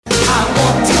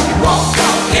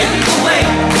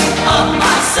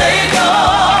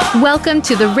Welcome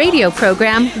to the radio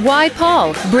program, Why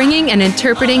Paul, bringing and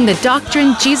interpreting the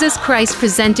doctrine Jesus Christ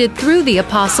presented through the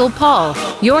Apostle Paul.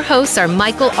 Your hosts are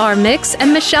Michael R. Mix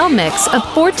and Michelle Mix of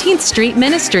 14th Street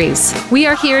Ministries. We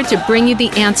are here to bring you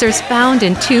the answers found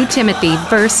in 2 Timothy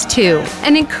verse 2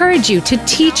 and encourage you to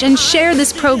teach and share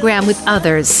this program with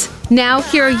others. Now,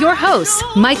 here are your hosts,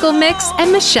 Michael Mix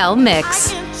and Michelle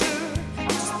Mix.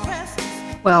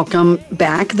 Welcome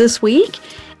back this week,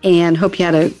 and hope you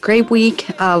had a great week,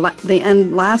 the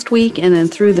end last week and then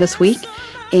through this week.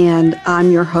 And I'm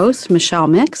your host, Michelle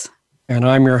Mix. And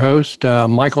I'm your host,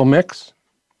 Michael Mix.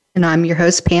 And I'm your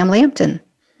host, Pam Lampton.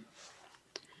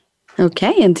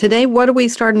 Okay, and today, what are we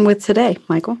starting with today,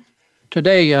 Michael?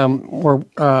 Today, we're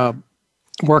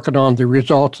working on the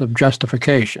results of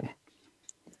justification.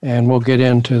 And we'll get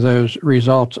into those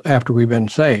results after we've been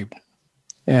saved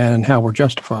and how we're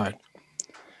justified.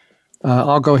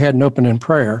 I'll go ahead and open in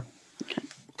prayer.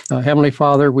 Heavenly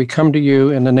Father, we come to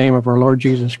you in the name of our Lord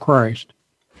Jesus Christ,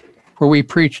 for we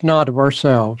preach not of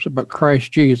ourselves, but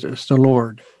Christ Jesus, the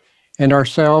Lord, and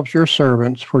ourselves your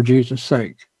servants for Jesus'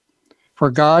 sake.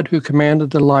 For God, who commanded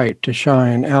the light to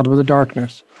shine out of the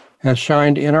darkness, has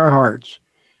shined in our hearts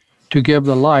to give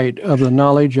the light of the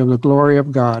knowledge of the glory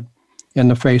of God in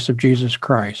the face of Jesus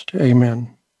Christ.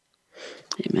 Amen.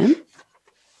 Amen.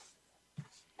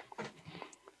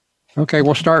 Okay,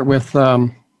 we'll start with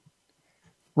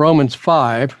Romans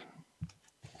 5,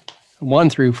 1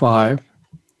 through 5.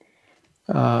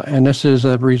 And this is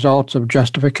the results of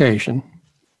justification.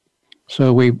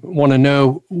 So we want to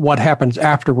know what happens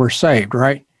after we're saved,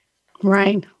 right?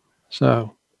 Right.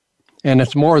 So, and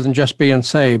it's more than just being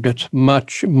saved. It's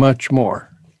much, much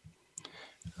more.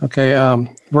 Okay,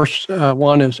 verse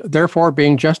 1 is, therefore,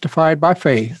 being justified by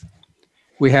faith,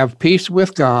 we have peace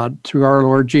with God through our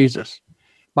Lord Jesus,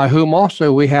 by whom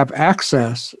also we have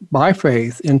access by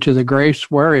faith into the grace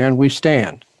wherein we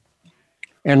stand,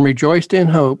 and rejoiced in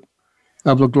hope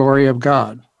of the glory of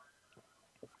God.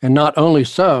 And not only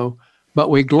so, but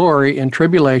we glory in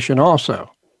tribulation also,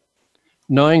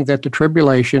 knowing that the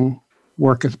tribulation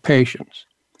worketh patience,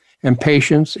 and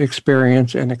patience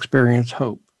experience, and experience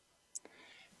hope.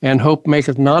 And hope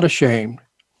maketh not ashamed,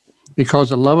 because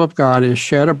the love of God is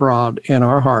shed abroad in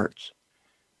our hearts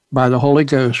by the Holy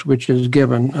Ghost, which is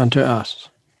given unto us.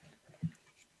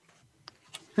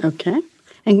 Okay.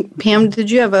 And Pam, did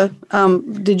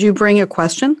you bring a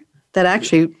question that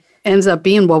actually ends up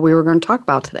being what we were going to talk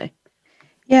about today?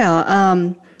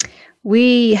 Yeah,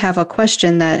 we have a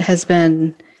question that has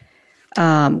been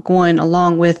going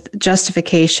along with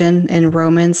justification in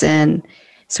Romans, and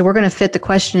so we're going to fit the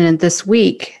question in this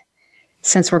week,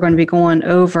 since we're going to be going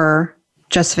over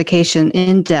justification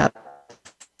in depth.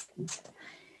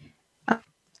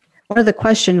 One of the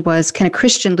questions was, can a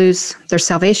Christian lose their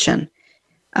salvation?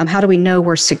 How do we know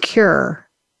we're secure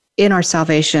in our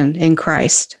salvation in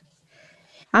Christ?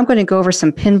 I'm going to go over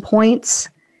some pinpoints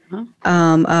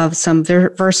of some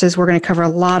verses. We're going to cover a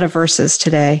lot of verses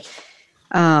today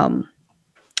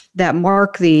that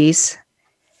mark these,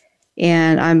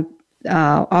 and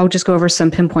I'll just go over some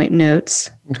pinpoint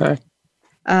notes. Okay.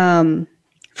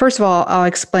 First of all, I'll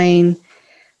explain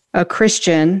a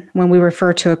Christian when we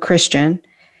refer to a Christian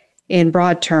in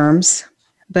broad terms,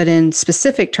 but in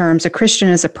specific terms, a Christian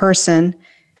is a person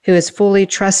who is fully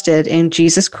trusted in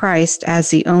Jesus Christ as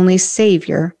the only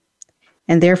Savior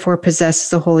and therefore possesses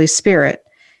the Holy Spirit.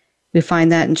 We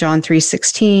find that in John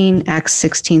 3:16, Acts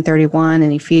 16:31,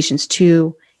 and Ephesians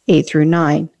 2:8 through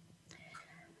 9.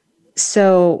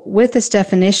 So with this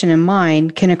definition in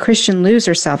mind, can a Christian lose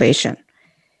their salvation?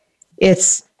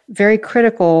 It's very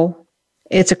critical.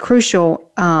 It's a crucial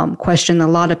question a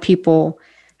lot of people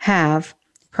have.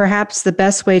 Perhaps the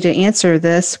best way to answer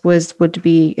this would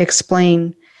be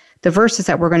explain the verses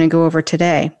that we're going to go over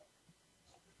today.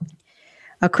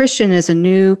 A Christian is a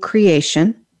new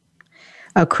creation.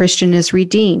 A Christian is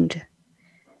redeemed.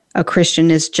 A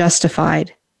Christian is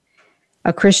justified.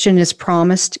 A Christian is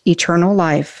promised eternal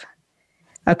life.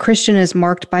 A Christian is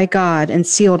marked by God and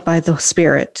sealed by the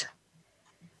Spirit.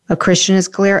 A Christian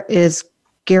is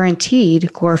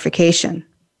guaranteed glorification.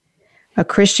 A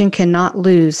Christian cannot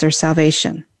lose their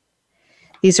salvation.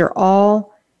 These are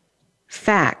all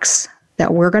facts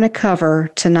that we're going to cover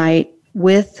tonight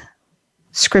with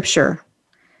Scripture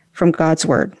from God's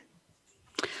Word.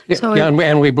 So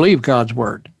and we believe God's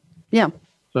Word. Yeah.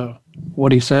 So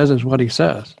what He says is what He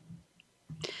says.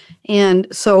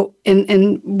 And so,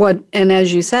 and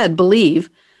as you said, believe.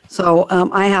 So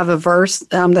I have a verse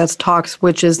that talks,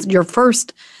 which is the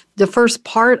first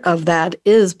part of that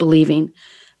is believing.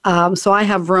 So I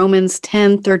have Romans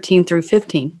 10:13 through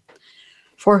 15.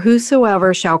 For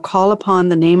whosoever shall call upon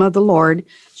the name of the Lord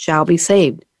shall be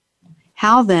saved.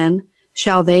 How then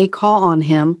shall they call on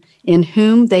him in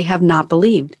whom they have not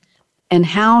believed? And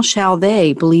how shall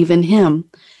they believe in him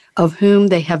of whom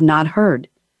they have not heard?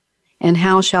 And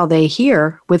how shall they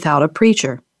hear without a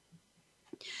preacher?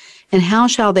 And how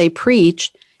shall they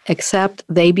preach except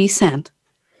they be sent?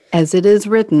 As it is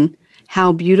written,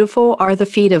 how beautiful are the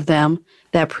feet of them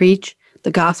that preach the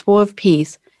gospel of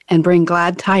peace and bring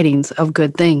glad tidings of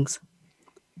good things.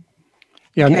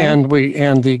 Yeah, Okay.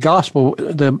 and the gospel,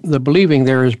 the believing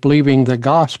there is believing the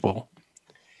gospel.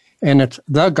 And it's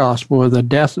the gospel of the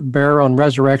death, burial, and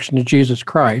resurrection of Jesus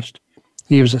Christ.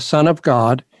 He was the Son of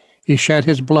God. He shed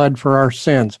his blood for our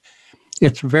sins.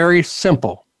 It's very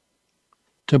simple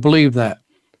to believe that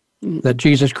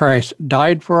Jesus Christ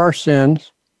died for our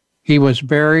sins, he was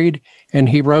buried, and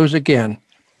he rose again.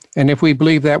 And if we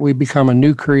believe that, we become a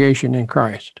new creation in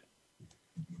Christ.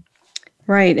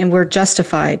 Right, and we're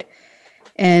justified.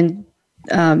 And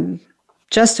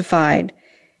justified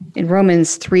in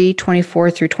Romans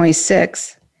 3:24 through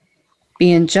 26,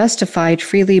 being justified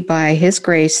freely by his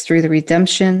grace through the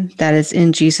redemption that is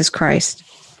in Jesus Christ,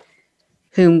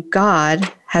 whom God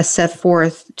has set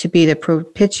forth to be the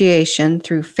propitiation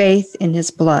through faith in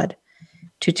his blood,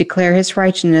 to declare his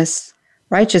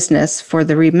righteousness for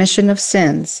the remission of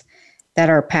sins that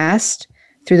are past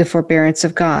through the forbearance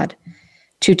of God,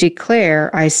 to declare,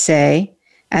 I say,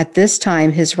 at this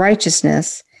time his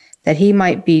righteousness, that he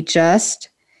might be just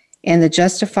and the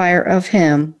justifier of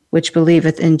him which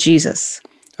believeth in Jesus.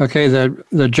 Okay,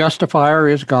 the justifier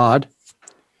is God.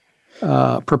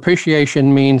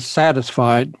 Propitiation means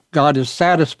satisfied. God is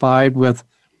satisfied with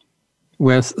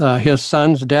his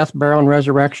Son's death, burial, and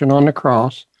resurrection on the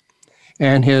cross.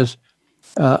 And his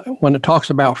when it talks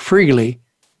about freely,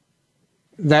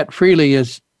 that freely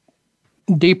is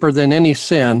deeper than any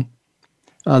sin.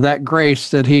 That grace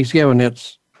that he's given,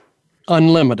 it's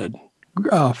unlimited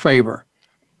favor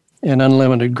and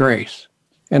unlimited grace,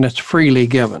 and it's freely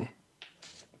given.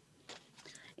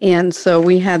 And so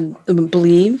we have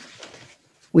believe,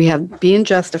 we have being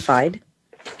justified,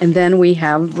 and then we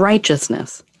have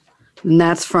righteousness. And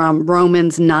that's from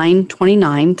Romans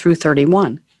 9:29 through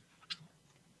 31.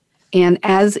 And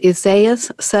as Isaiah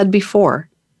said before,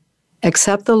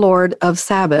 except the Lord of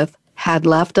Sabbath had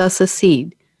left us a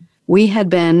seed, we had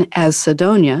been as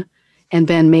Sidonia and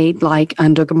been made like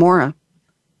unto Gomorrah.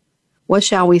 What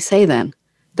shall we say then?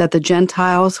 That the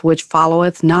Gentiles which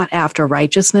followeth not after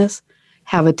righteousness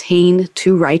have attained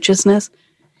to righteousness,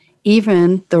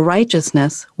 even the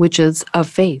righteousness which is of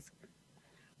faith.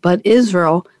 But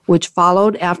Israel, which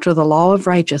followed after the law of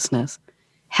righteousness,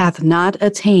 hath not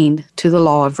attained to the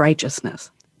law of righteousness.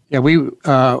 Yeah,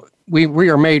 we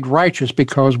are made righteous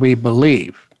because we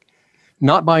believe,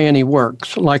 not by any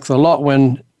works. Like the law,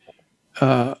 when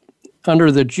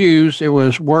under the Jews, it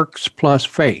was works plus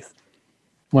faith.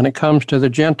 When it comes to the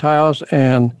Gentiles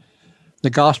and the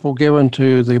gospel given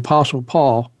to the Apostle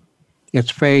Paul,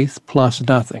 it's faith plus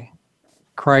nothing.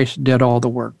 Christ did all the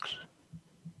works.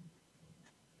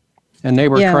 And they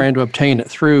were trying to obtain it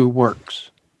through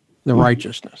works, the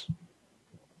righteousness.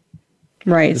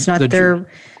 Right. It's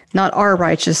not our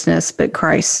righteousness, but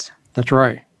Christ. That's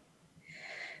right.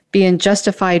 Being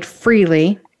justified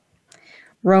freely,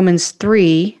 Romans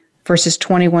 3, verses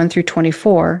 21 through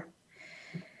 24.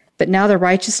 But now the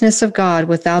righteousness of God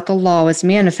without the law is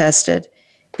manifested,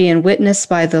 being witnessed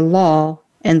by the law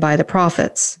and by the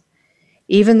prophets,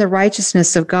 even the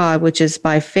righteousness of God which is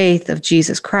by faith of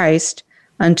Jesus Christ,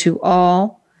 unto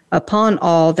all, upon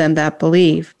all them that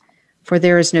believe, for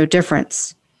there is no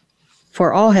difference.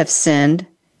 For all have sinned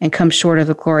and come short of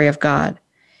the glory of God,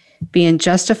 being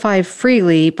justified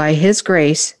freely by his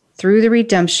grace through the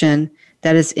redemption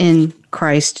that is in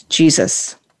Christ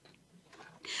Jesus.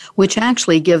 Which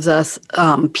actually gives us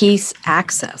peace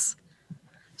access.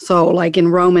 So like in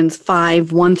Romans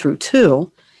 5:1 through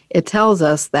 2, it tells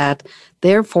us that,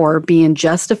 therefore, being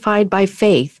justified by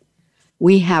faith,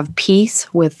 we have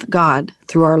peace with God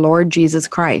through our Lord Jesus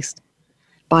Christ,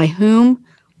 by whom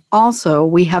also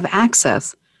we have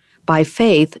access by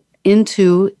faith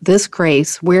into this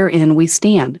grace wherein we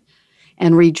stand,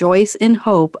 and rejoice in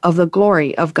hope of the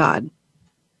glory of God.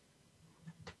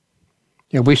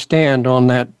 Yeah, we stand on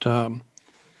that,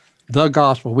 the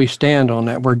gospel, we stand on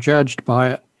that. We're judged by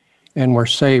it, and we're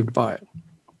saved by it,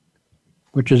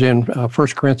 which is in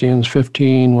 1 Corinthians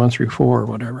 15, 1 through 4, or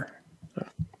whatever.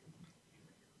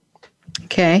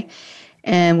 Okay.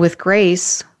 And with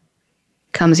grace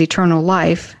comes eternal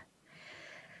life.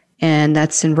 And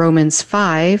that's in Romans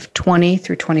 5, 20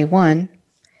 through 21.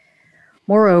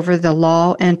 Moreover, the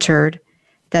law entered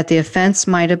that the offense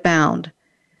might abound,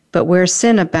 But where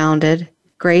sin abounded,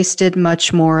 grace did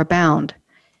much more abound,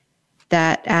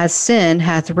 that as sin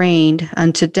hath reigned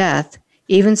unto death,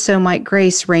 even so might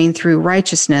grace reign through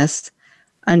righteousness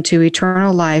unto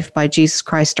eternal life by Jesus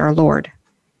Christ our Lord.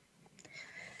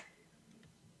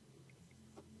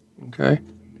 Okay.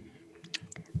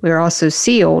 We are also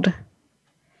sealed,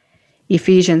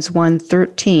 Ephesians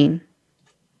 1:13,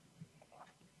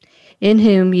 in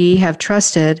whom ye have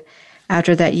trusted,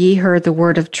 after that ye heard the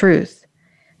word of truth,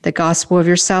 the gospel of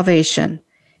your salvation,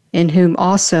 in whom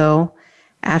also,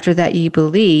 after that ye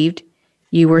believed,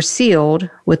 ye were sealed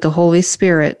with the Holy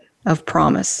Spirit of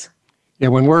promise. Yeah,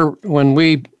 when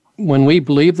we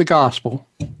believe the gospel,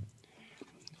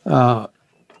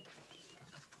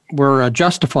 we're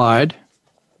justified,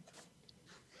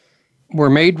 we're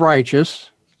made righteous,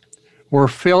 we're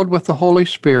filled with the Holy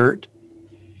Spirit,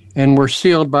 and we're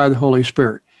sealed by the Holy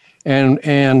Spirit, and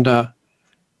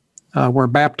we're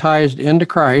baptized into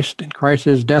Christ, and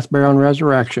Christ's death, burial, and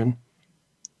resurrection.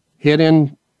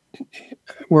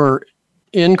 We're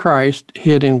in Christ,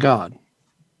 hid in God.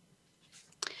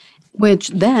 Which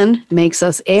then makes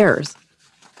us heirs.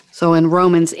 So in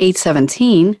Romans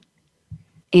 8:17,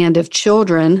 and if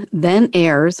children, then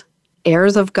heirs,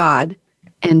 heirs of God,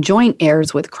 and joint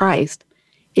heirs with Christ,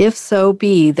 if so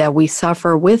be that we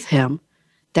suffer with him,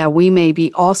 that we may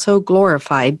be also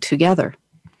glorified together.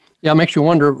 Yeah, it makes you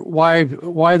wonder why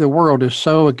the world is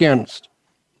so against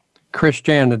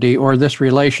Christianity or this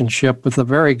relationship with the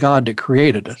very God that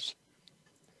created us.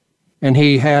 And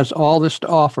he has all this to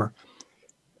offer.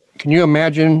 Can you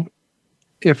imagine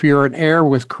if you're an heir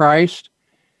with Christ?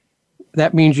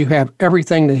 That means you have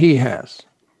everything that he has.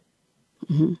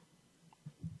 Mm-hmm.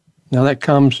 Now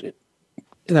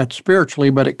that's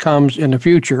spiritually, but it comes in the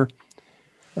future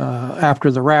after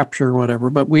the rapture or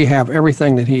whatever. But we have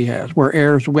everything that he has. We're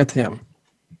heirs with him.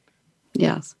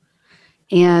 Yes.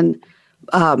 And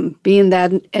being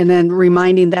that, and then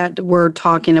reminding that we're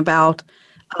talking about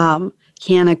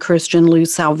can a Christian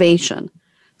lose salvation?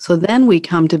 So then we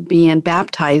come to being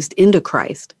baptized into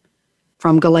Christ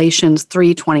from Galatians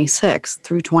 3:26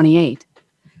 through 28.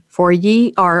 For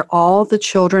ye are all the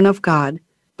children of God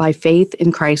by faith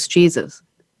in Christ Jesus.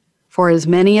 For as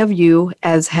many of you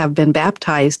as have been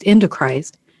baptized into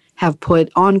Christ have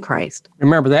put on Christ.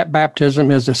 Remember, that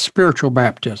baptism is a spiritual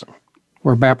baptism.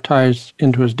 We're baptized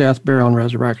into his death, burial, and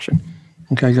resurrection.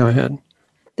 Okay, go ahead.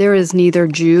 There is neither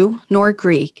Jew nor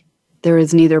Greek. There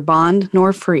is neither bond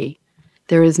nor free.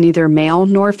 There is neither male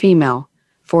nor female.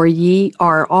 For ye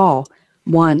are all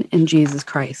one in Jesus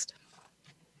Christ.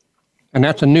 And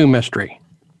that's a new mystery.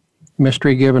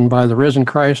 Mystery given by the risen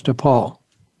Christ to Paul.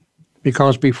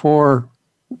 Because before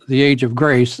the age of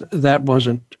grace, that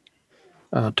wasn't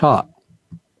taught.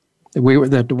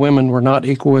 That the women were not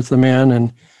equal with the men,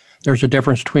 and there's a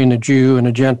difference between a Jew and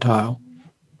a Gentile.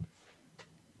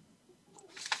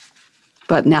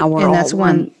 But now we're all that's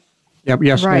one. Yep.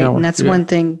 Yes. Right, now, and that's yeah. one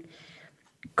thing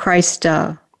Christ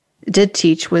did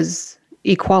teach was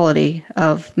equality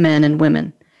of men and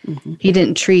women. Mm-hmm. He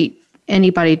didn't treat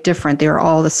anybody different. They were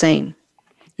all the same.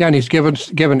 Yeah, and he's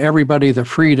given everybody the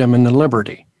freedom and the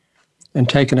liberty, and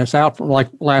taken us out. Like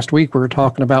last week, we were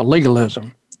talking about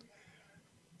legalism.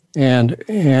 And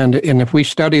if we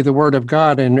study the Word of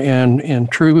God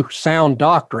and true sound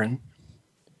doctrine,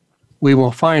 we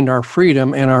will find our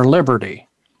freedom and our liberty.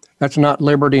 That's not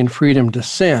liberty and freedom to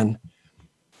sin,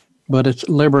 but it's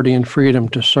liberty and freedom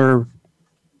to serve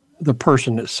the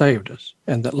person that saved us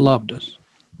and that loved us.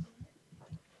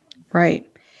 Right.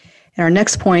 And our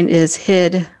next point is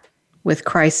hid with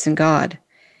Christ in God.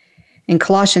 In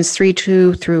Colossians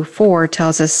 3:2 through 4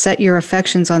 tells us, set your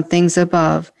affections on things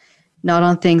above, not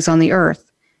on things on the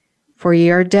earth. For ye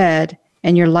are dead,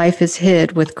 and your life is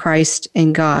hid with Christ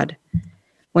in God.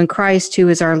 When Christ, who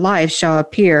is our life, shall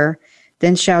appear,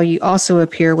 then shall ye also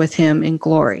appear with him in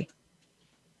glory.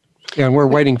 Yeah, and we're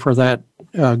waiting for that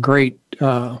great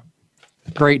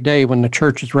day when the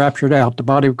church is raptured out, the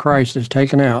body of Christ is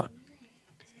taken out,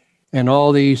 and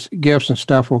all these gifts and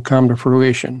stuff will come to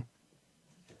fruition,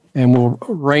 and we'll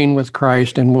reign with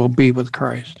Christ and we'll be with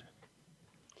Christ.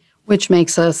 Which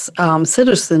makes us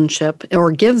citizenship,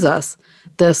 or gives us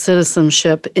the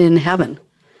citizenship in heaven.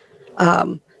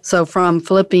 So from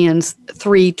Philippians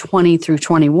 3:20 through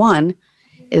 21,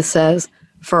 it says,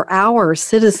 for our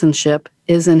citizenship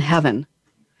is in heaven,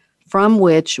 from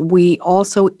which we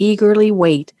also eagerly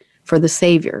wait for the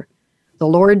Savior, the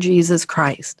Lord Jesus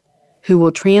Christ, who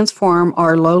will transform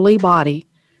our lowly body,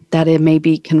 that it may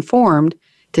be conformed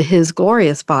to his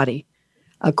glorious body,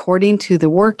 according to the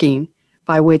working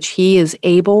by which he is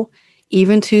able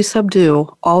even to subdue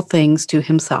all things to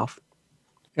himself.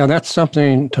 Yeah, that's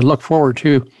something to look forward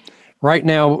to. Right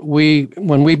now,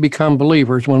 when we become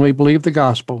believers, when we believe the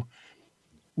gospel,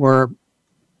 we're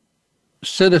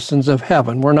citizens of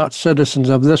heaven. We're not citizens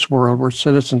of this world. We're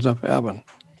citizens of heaven.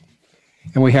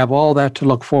 And we have all that to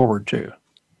look forward to.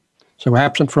 So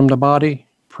absent from the body,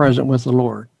 present with the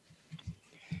Lord.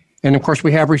 And of course,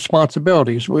 we have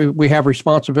responsibilities. We have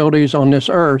responsibilities on this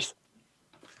earth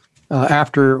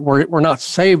after we're not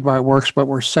saved by works, but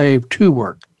we're saved to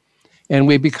work. And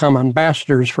we become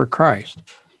ambassadors for Christ.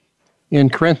 In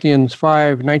Corinthians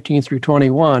 5:19 through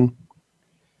 21,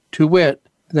 to wit,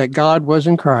 that God was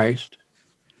in Christ,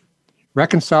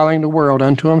 reconciling the world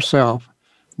unto himself,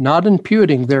 not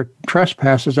imputing their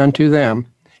trespasses unto them,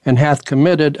 and hath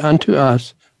committed unto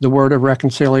us the word of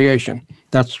reconciliation.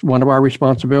 That's one of our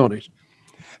responsibilities.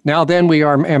 Now then, we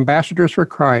are ambassadors for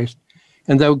Christ,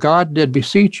 and though God did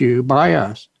beseech you by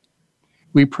us,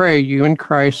 we pray you in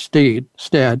Christ's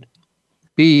stead,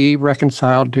 be ye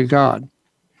reconciled to God.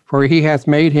 For he hath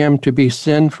made him to be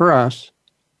sin for us,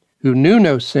 who knew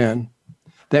no sin,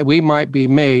 that we might be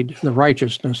made the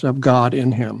righteousness of God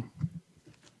in him.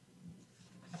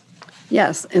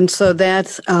 Yes, and so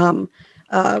that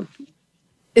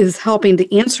is helping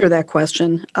to answer that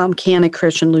question, can a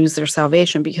Christian lose their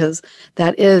salvation? Because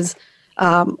that is,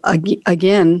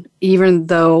 again, even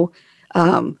though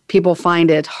people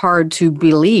find it hard to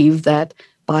believe that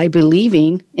by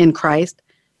believing in Christ,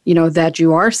 that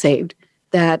you are saved,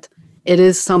 that it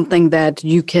is something that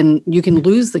you can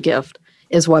lose the gift,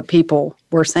 is what people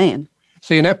were saying.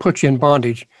 See, and that puts you in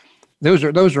bondage. Those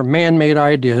are man-made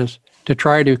ideas to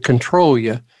try to control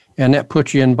you, and that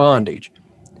puts you in bondage.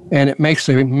 And it makes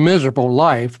a miserable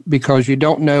life because you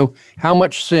don't know how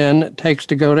much sin it takes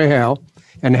to go to hell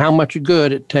and how much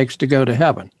good it takes to go to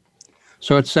heaven.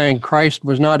 So it's saying Christ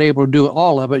was not able to do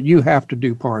all of it, you have to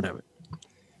do part of it.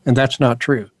 And that's not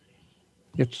true.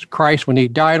 It's Christ, when he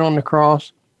died on the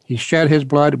cross, he shed his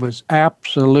blood. It was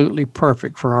absolutely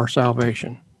perfect for our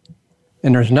salvation.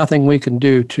 And there's nothing we can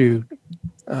do to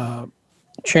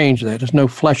change that. There's no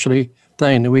fleshly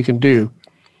thing that we can do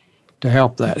to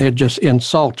help that. It just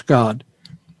insults God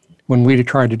when we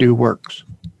try to do works.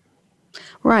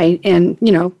 Right. And,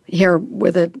 here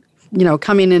with it,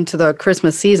 coming into the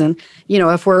Christmas season,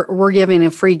 if we're giving a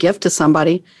free gift to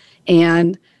somebody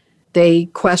and they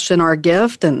question our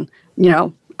gift and,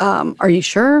 are you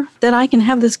sure that I can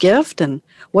have this gift? And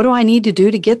what do I need to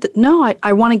do to get that? No,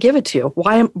 I want to give it to you.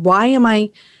 Why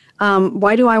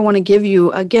do I want to give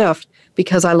you a gift?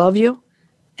 Because I love you.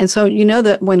 And so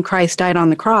that when Christ died on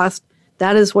the cross,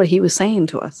 that is what he was saying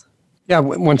to us. Yeah,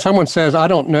 when someone says, I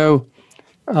don't know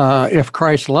if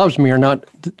Christ loves me or not,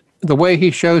 the way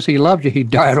he shows he loved you, he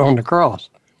died on the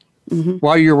cross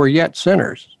while you were yet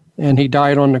sinners. And he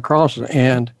died on the cross,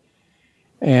 and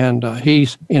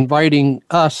he's inviting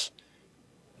us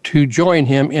to join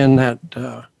him in that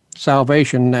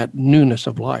salvation, that newness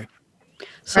of life.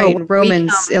 So right.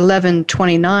 Romans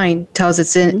 11:29 tells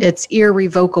us it's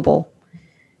irrevocable.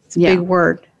 It's a big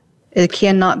word. It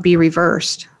cannot be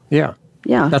reversed. Yeah.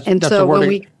 Yeah. That's so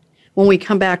when we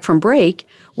come back from break,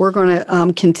 we're going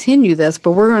to continue this,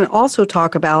 but we're going to also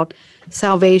talk about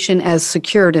salvation as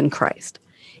secured in Christ.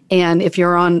 And if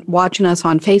you're watching us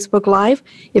on Facebook Live,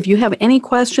 if you have any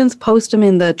questions, post them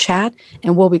in the chat,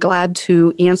 and we'll be glad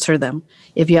to answer them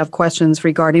if you have questions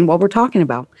regarding what we're talking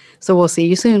about. So we'll see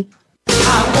you soon.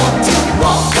 I want to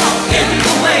walk in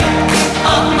the way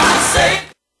of my Savior.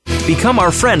 Become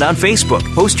our friend on Facebook.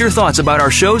 Post your thoughts about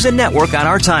our shows and network on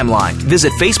our timeline.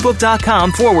 Visit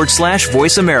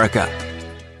facebook.com/Voice America.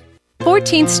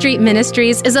 14th Street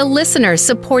Ministries is a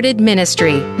listener-supported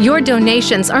ministry. Your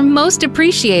donations are most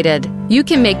appreciated. You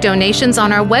can make donations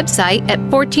on our website at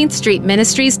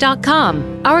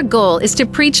 14thstreetministries.com. Our goal is to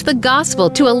preach the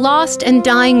gospel to a lost and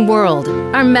dying world.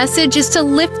 Our message is to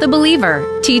lift the believer,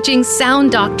 teaching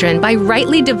sound doctrine by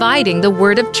rightly dividing the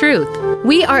word of truth.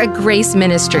 We are a grace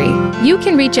ministry. You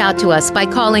can reach out to us by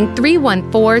calling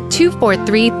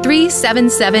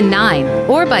 314-243-3779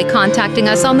 or by contacting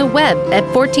us on the web at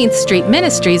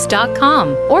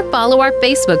 14thstreetministries.com or follow our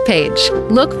Facebook page.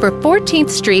 Look for 14th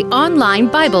Street Online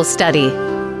Bible Study.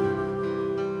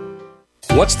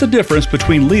 What's the difference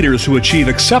between leaders who achieve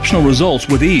exceptional results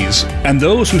with ease and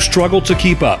those who struggle to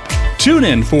keep up? Tune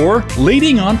in for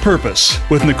Leading on Purpose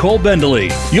with Nicole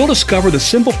Bendalee. You'll discover the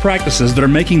simple practices that are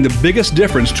making the biggest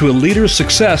difference to a leader's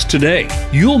success today.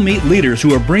 You'll meet leaders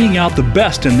who are bringing out the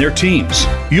best in their teams.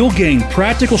 You'll gain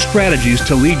practical strategies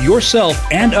to lead yourself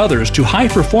and others to high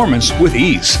performance with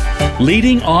ease.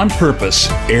 Leading on Purpose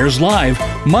airs live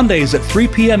Mondays at 3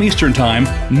 p.m. Eastern Time,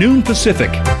 noon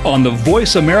Pacific, on the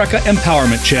Voice America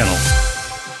Empowerment Channel.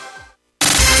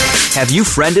 Have you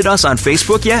friended us on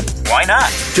Facebook yet? Why not?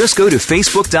 Just go to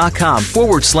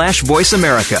facebook.com/Voice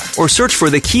America or search for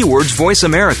the keywords Voice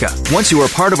America. Once you are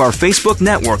part of our Facebook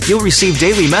network, you'll receive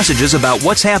daily messages about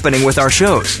what's happening with our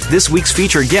shows, this week's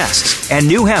featured guests, and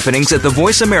new happenings at the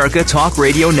Voice America Talk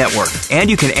Radio Network. And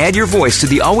you can add your voice to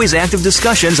the always active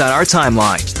discussions on our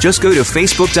timeline. Just go to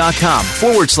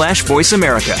facebook.com/Voice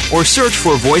America or search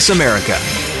for Voice America.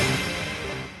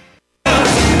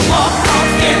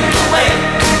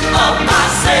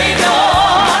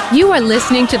 You are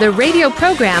listening to the radio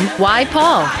program, Why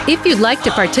Paul? If you'd like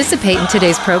to participate in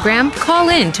today's program, call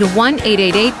in to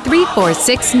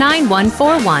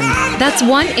 1-888-346-9141. That's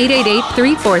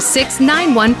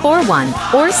 1-888-346-9141.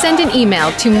 Or send an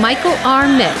email to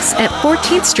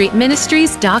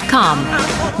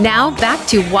michaelrmix@14thstreetministries.com. Now back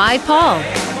to Why Paul?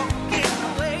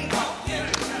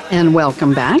 And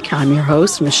welcome back. I'm your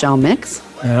host, Michelle Mix.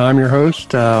 And I'm your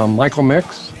host, Michael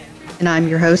Mix. And I'm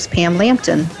your host, Pam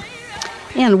Lampton.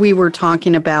 And we were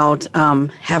talking about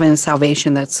having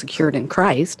salvation that's secured in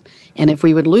Christ, and if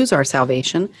we would lose our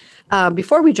salvation.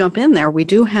 Before we jump in there, we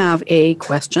do have a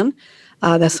question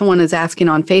that someone is asking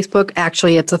on Facebook.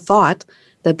 Actually, it's a thought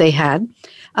that they had.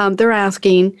 They're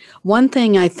asking, one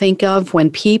thing I think of when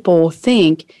people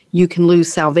think you can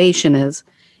lose salvation is,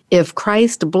 if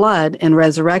Christ's blood and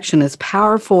resurrection is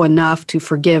powerful enough to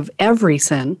forgive every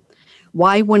sin,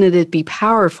 why wouldn't it be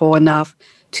powerful enough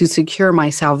to secure my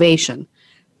salvation?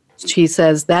 She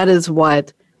says that is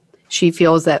what she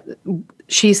feels that,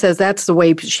 she says that's the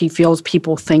way she feels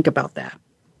people think about that.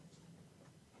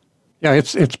 Yeah,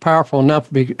 it's powerful enough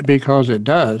because it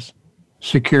does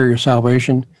secure your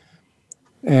salvation.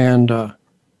 And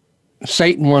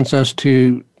Satan wants us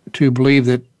to believe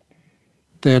that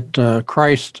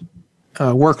Christ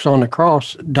works on the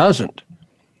cross doesn't,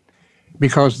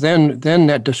 because then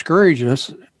that discourages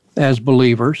us as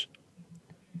believers.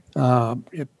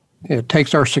 It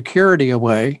takes our security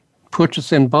away, puts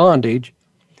us in bondage,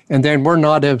 and then we're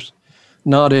not as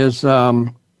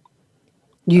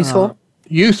Useful?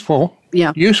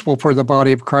 Useful for the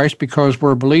body of Christ, because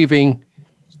we're believing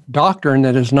doctrine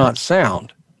that is not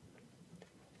sound.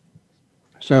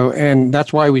 So, and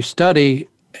that's why we study,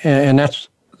 and that's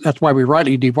why we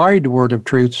rightly divide the word of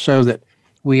truth, so that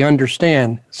we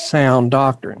understand sound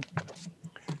doctrine.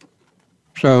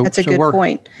 So that's a good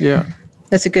point. Yeah.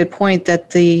 That's a good point,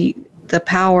 that the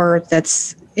power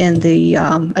that's in the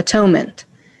atonement,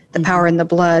 the power in the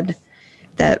blood,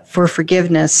 that for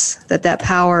forgiveness, that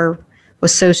power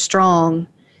was so strong,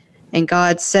 and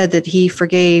God said that He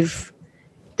forgave,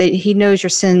 that He knows your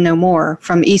sin no more,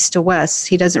 from east to west.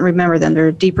 He doesn't remember them.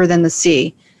 They're deeper than the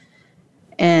sea.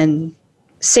 And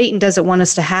Satan doesn't want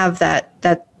us to have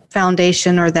that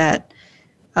foundation or that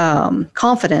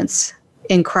confidence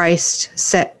in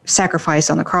Christ's sacrifice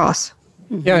on the cross.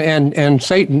 Yeah, and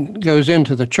Satan goes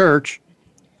into the church,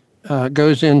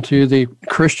 goes into the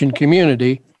Christian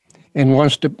community, and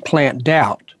wants to plant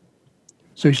doubt.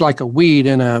 So he's like a weed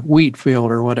in a wheat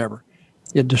field or whatever.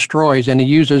 It destroys, and he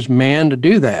uses men to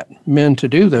do that, men to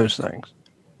do those things,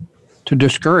 to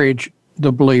discourage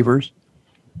the believers.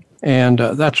 And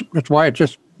that's why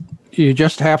you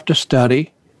just have to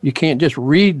study. You can't just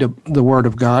read the Word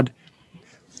of God.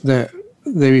 The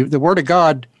Word of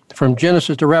God, from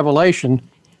Genesis to Revelation,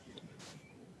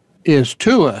 is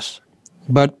to us,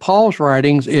 but Paul's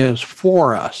writings is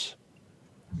for us,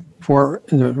 for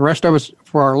the rest of us,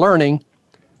 for our learning.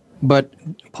 But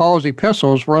Paul's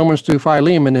epistles, Romans through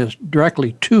Philemon, is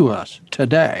directly to us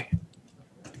today.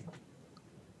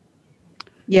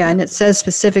 Yeah, and it says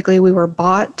specifically we were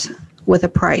bought with a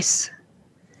price.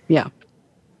 Yeah.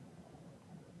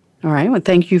 All right. Well,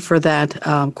 thank you for that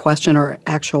question or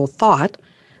actual thought,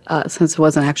 since it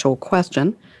was an actual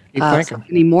question. Keep thinking. So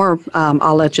any more,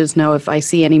 I'll let you know if I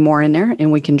see any more in there,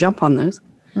 and we can jump on those.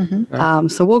 Mm-hmm.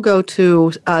 So we'll go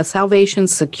to salvation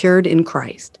secured in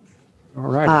Christ. All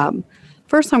right.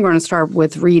 First, I'm going to start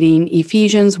with reading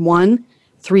Ephesians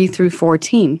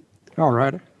 1:3-14. All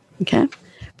right. Okay.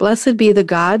 Blessed be the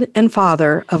God and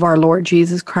Father of our Lord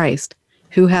Jesus Christ,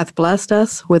 who hath blessed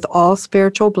us with all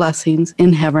spiritual blessings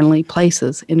in heavenly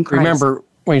places in Christ. Remember,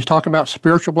 when he's talking about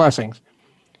spiritual blessings,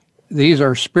 these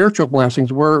are spiritual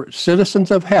blessings. We're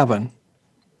citizens of heaven,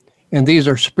 and these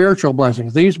are spiritual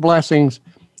blessings. These blessings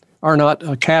are not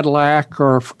a Cadillac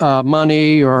or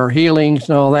money or healings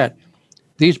and all that.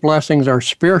 These blessings are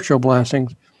spiritual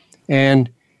blessings, and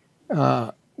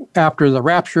after the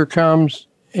rapture comes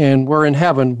and we're in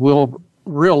heaven, we'll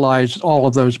realize all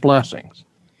of those blessings,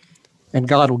 and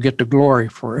God will get the glory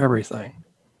for everything.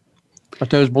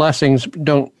 But those blessings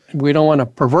we don't want to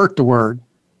pervert the word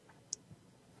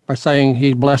by saying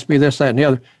He blessed me this, that, and the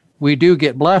other. we do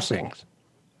get blessings,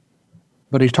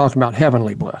 but he's talking about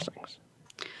heavenly blessings.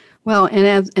 Well,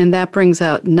 and that brings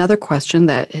out another question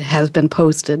that has been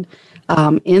posted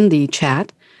in the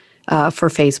chat for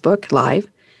Facebook Live.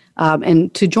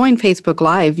 And to join Facebook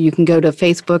Live, you can go to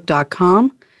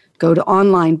facebook.com, go to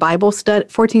online Bible study,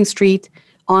 14th Street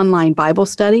online Bible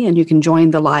study, and you can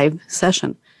join the live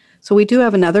session. So we do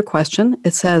have another question.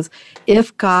 It says,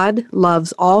 if God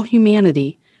loves all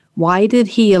humanity, why did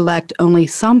he elect only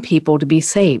some people to be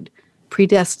saved?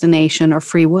 Predestination or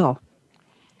free will?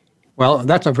 Well,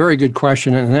 that's a very good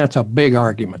question, and that's a big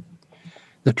argument.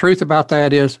 The truth about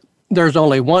that is there's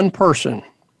only one person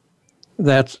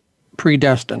that's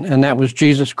predestined, and that was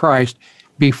Jesus Christ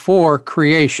before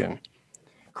creation.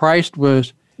 Christ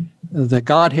was the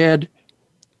Godhead,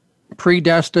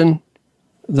 predestined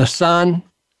the Son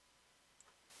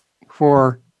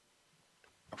for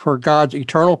God's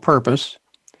eternal purpose.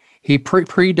 He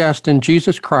predestined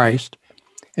Jesus Christ,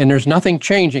 and there's nothing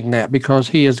changing that because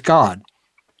he is God.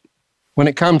 When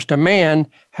it comes to man,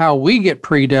 how we get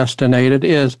predestinated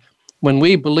is when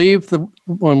we believe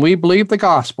the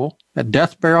gospel, that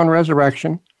death, burial, and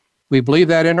resurrection, we believe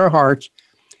that in our hearts,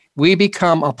 we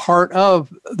become a part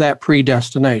of that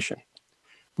predestination.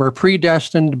 We're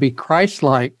predestined to be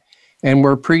Christ-like, and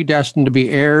we're predestined to be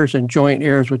heirs and joint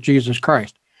heirs with Jesus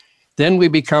Christ. Then we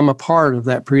become a part of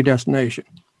that predestination.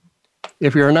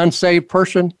 If you're an unsaved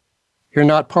person, you're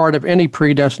not part of any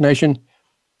predestination.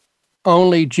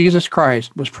 Only Jesus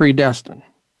Christ was predestined.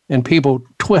 And people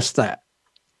twist that.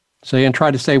 See, and try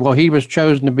to say, well, he was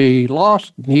chosen to be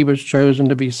lost, and he was chosen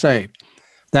to be saved.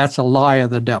 That's a lie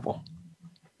of the devil.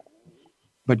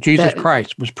 But Jesus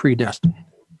Christ was predestined.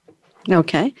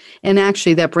 Okay. And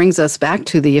actually, that brings us back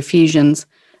to the Ephesians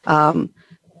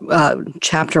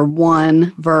chapter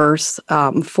 1, verse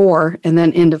 4, and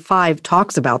then into 5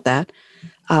 talks about that.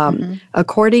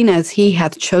 According as he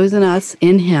hath chosen us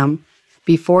in him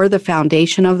before the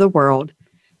foundation of the world,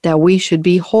 that we should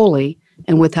be holy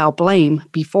and without blame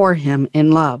before him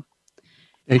in love.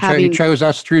 He chose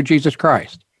us through Jesus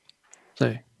Christ.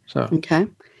 See, so. Okay.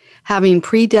 Having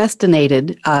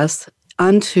predestinated us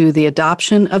unto the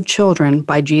adoption of children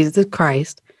by Jesus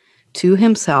Christ to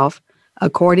himself,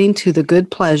 according to the good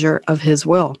pleasure of his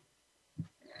will.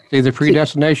 See, the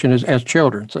predestination is as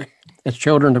children, see, as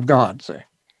children of God, see.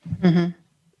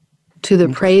 To the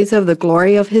praise of the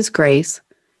glory of his grace,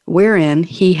 wherein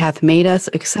he hath made us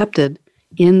accepted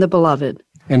in the beloved.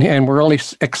 And we're only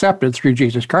accepted through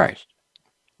Jesus Christ.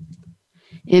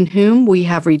 In whom we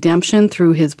have redemption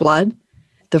through his blood,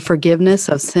 the forgiveness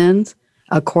of sins,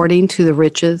 according to the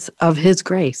riches of his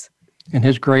grace. And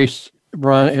his grace,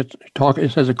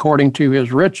 it says according to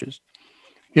his riches.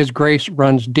 His grace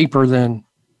runs deeper than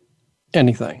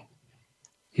anything.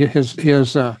 His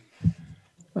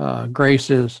grace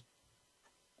is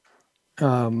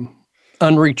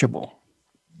unreachable.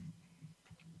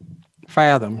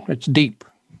 Fathom, it's deep.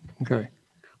 Okay.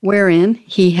 Wherein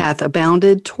he hath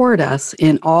abounded toward us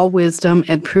in all wisdom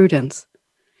and prudence,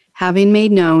 having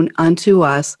made known unto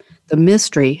us the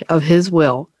mystery of his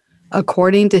will,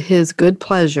 according to his good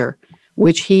pleasure,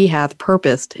 which he hath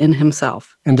purposed in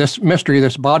himself. And this mystery,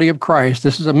 this body of Christ,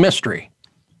 this is a mystery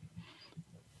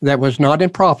that was not in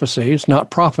prophecy, it's not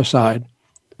prophesied,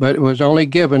 but it was only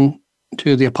given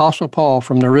to the Apostle Paul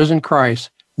from the risen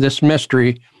Christ, this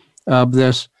mystery of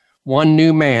this one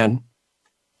new man,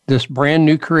 this brand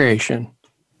new creation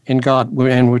in God,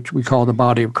 and which we call the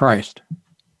body of Christ.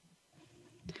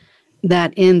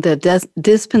 That in the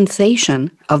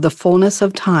dispensation of the fullness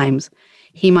of times,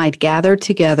 he might gather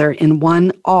together in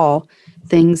one all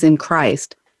things in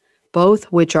Christ, both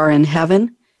which are in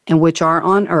heaven and which are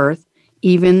on earth,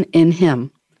 even in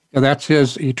him. Now that's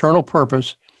his eternal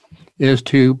purpose, is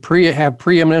to have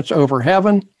preeminence over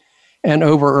heaven and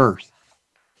over earth.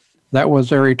 That was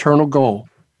their eternal goal.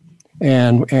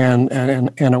 And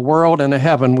a world and a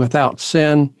heaven without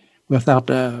sin, without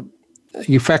the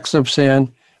effects of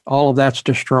sin, all of that's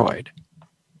destroyed.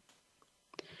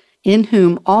 In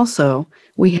whom also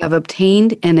we have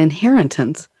obtained an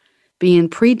inheritance, being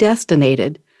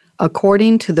predestinated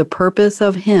according to the purpose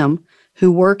of him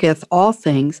who worketh all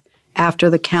things after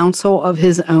the counsel of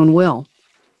his own will,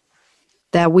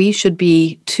 that we should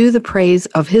be to the praise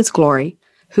of his glory,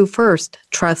 who first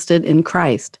trusted in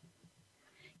Christ,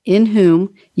 in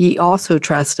whom ye also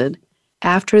trusted,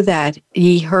 after that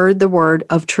ye heard the word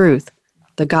of truth,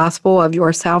 the gospel of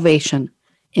your salvation,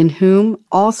 in whom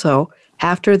also,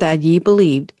 after that ye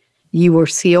believed, ye were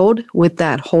sealed with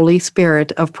that Holy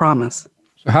Spirit of promise.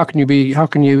 So how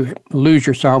can you lose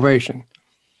your salvation?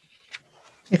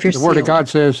 If you're the Word of God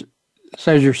says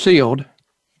you're sealed.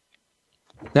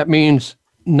 That means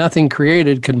nothing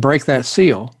created can break that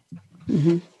seal.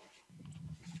 Mm-hmm.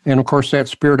 And of course, that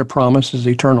spirit of promise is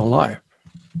eternal life.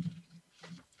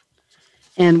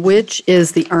 And which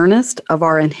is the earnest of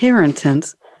our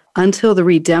inheritance until the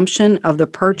redemption of the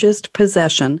purchased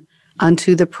possession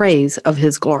unto the praise of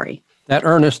his glory. That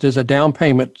earnest is a down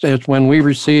payment. It's when we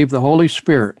receive the Holy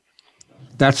Spirit.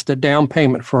 That's the down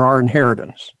payment for our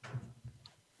inheritance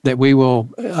that we will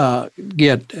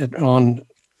get in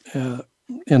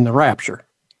the rapture.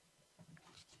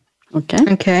 Okay.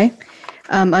 Okay.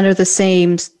 Under the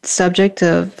same subject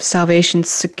of salvation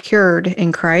secured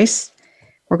in Christ,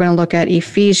 we're going to look at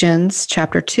Ephesians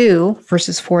chapter 2,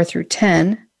 verses 4 through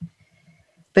 10.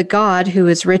 But God, who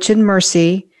is rich in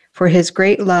mercy, for his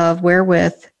great love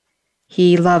wherewith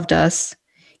he loved us,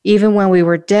 even when we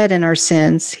were dead in our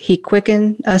sins, he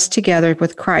quickened us together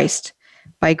with Christ.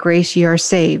 By grace ye are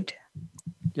saved.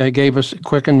 Yeah, he gave us,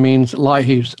 quicken means life.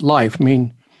 He's life,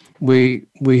 mean we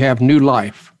have new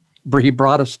life. He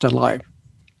brought us to life.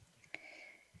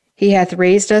 He hath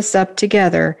raised us up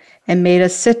together and made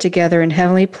us sit together in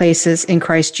heavenly places in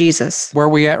Christ Jesus. Where are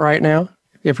we at right now?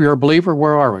 If you're a believer,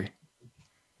 where are we?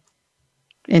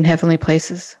 In heavenly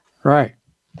places. Right.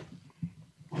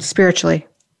 Spiritually.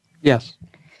 Yes.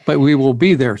 But we will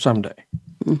be there someday,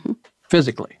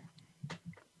 physically.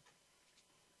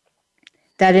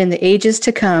 That in the ages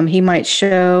to come he might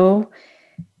show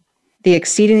the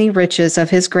exceedingly riches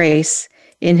of his grace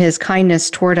in his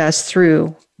kindness toward us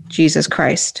through Jesus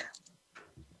Christ.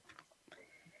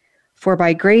 For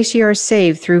by grace ye are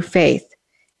saved through faith,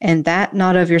 and that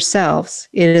not of yourselves,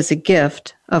 it is a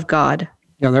gift of God.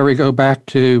 Yeah, there we go back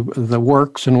to the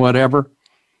works and whatever.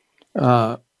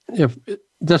 If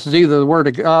this is either the Word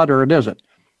of God or it isn't.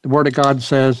 The Word of God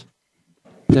says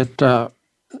that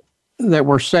that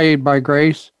we're saved by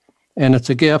grace, and it's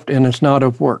a gift, and it's not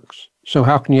of works. So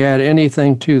how can you add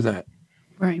anything to that?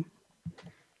 Right.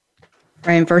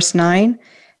 Right, in verse 9,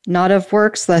 not of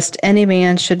works, lest any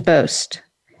man should boast.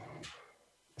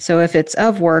 So if it's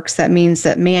of works, that means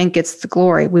that man gets the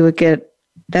glory. We would get,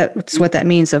 that's what that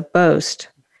means of boast.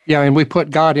 Yeah, and we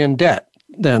put God in debt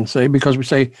then, see, because we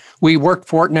say, we worked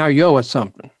for it, now you owe us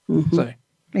something. See?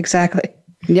 Exactly.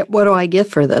 Yep. What do I get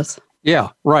for this? Yeah,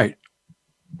 right.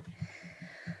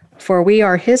 For we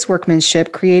are his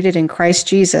workmanship, created in Christ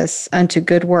Jesus unto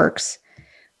good works,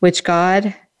 which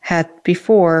God hath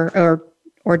before or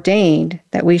ordained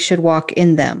that we should walk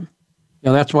in them.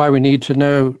 Now that's why we need to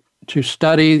know to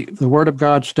study the Word of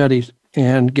God studies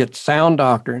and get sound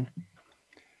doctrine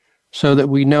so that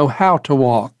we know how to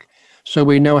walk, so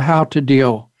we know how to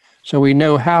deal, so we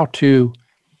know how to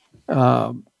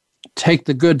take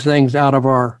the good things out of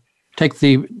take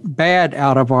the bad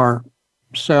out of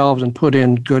ourselves and put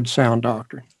in good sound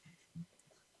doctrine.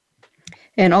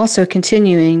 And also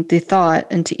continuing the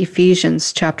thought into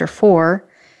Ephesians chapter 4,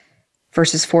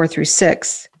 verses 4 through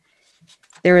 6.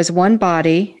 There is one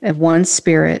body and one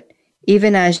spirit,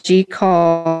 even as ye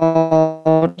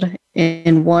called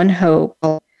in one hope,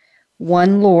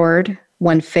 one Lord,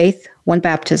 one faith, one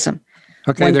baptism,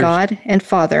 one God and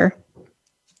Father.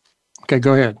 Okay,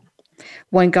 go ahead.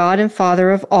 One God and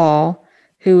Father of all,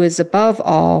 who is above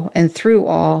all and through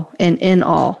all and in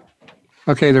all.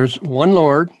 Okay, there's one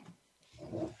Lord,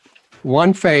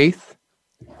 one faith,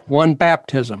 one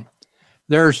baptism.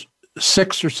 There's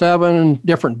 6 or 7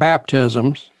 different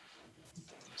baptisms.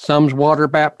 Some's water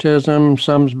baptism,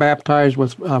 some's baptized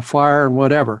with fire and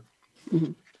whatever.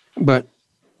 But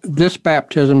this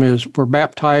baptism is, we're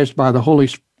baptized by the Holy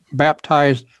Spirit,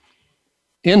 baptized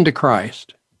into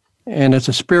Christ. And it's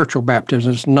a spiritual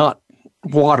baptism. It's not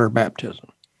water baptism.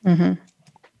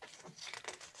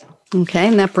 Okay,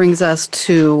 and that brings us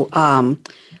to 1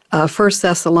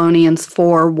 Thessalonians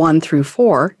 4, 1 through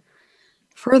 4.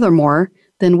 Furthermore,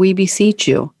 then we beseech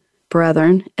you,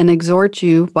 brethren, and exhort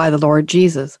you by the Lord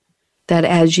Jesus, that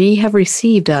as ye have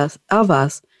received of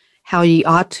us, how ye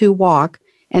ought to walk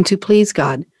and to please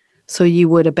God, so ye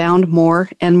would abound more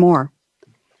and more.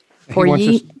 For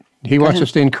He wants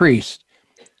us to increase,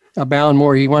 abound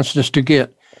more. He wants us to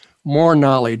get more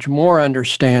knowledge, more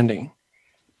understanding,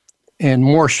 and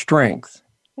more strength.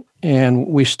 And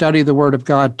we study the Word of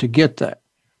God to get that,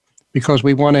 because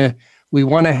we want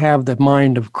to have the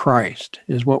mind of Christ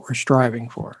is what we're striving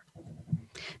for.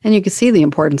 And you can see the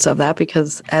importance of that,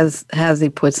 because as he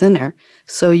puts in there,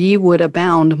 so ye would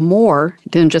abound more,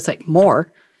 didn't just say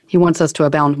more, he wants us to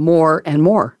abound more and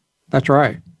more. That's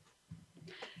right.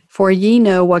 For ye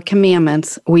know what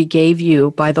commandments we gave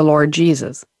you by the Lord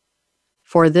Jesus.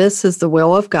 For this is the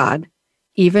will of God,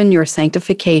 even your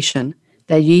sanctification,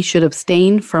 that ye should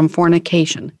abstain from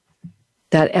fornication,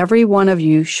 that every one of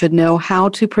you should know how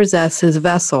to possess his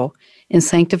vessel in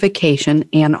sanctification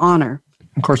and honor.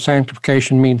 Of course,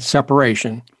 sanctification means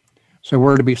separation. So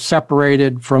we're to be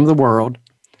separated from the world,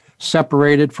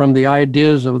 separated from the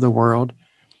ideas of the world,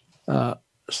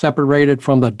 separated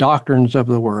from the doctrines of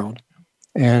the world,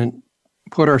 and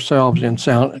put ourselves in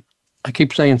sound, I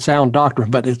keep saying sound doctrine,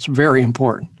 but it's very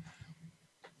important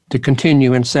to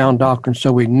continue in sound doctrine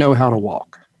so we know how to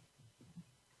walk.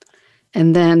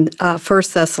 And then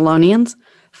 1 Thessalonians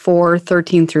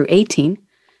 4:13 through 18.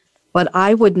 But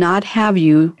I would not have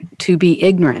you to be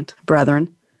ignorant,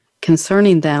 brethren,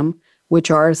 concerning them which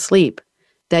are asleep,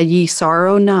 that ye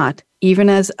sorrow not, even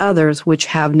as others which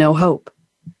have no hope.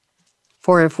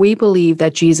 For if we believe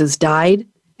that Jesus died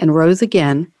and rose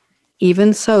again,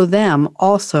 even so them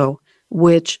also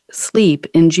which sleep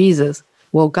in Jesus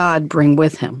will God bring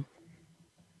with him.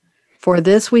 For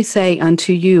this we say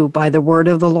unto you by the word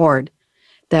of the Lord,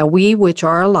 that we which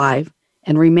are alive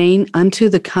and remain unto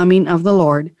the coming of the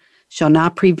Lord shall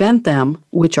not prevent them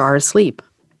which are asleep.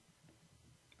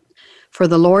 For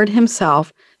the Lord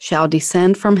himself shall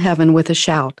descend from heaven with a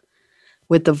shout,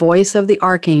 with the voice of the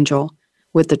archangel,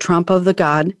 with the trump of the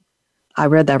God, I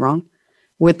read that wrong,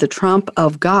 with the trump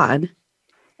of God,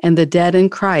 and the dead in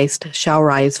Christ shall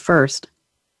rise first.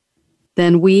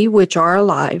 Then we which are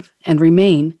alive and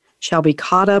remain shall be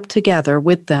caught up together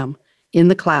with them in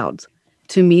the clouds,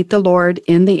 to meet the Lord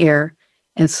in the air,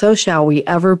 and so shall we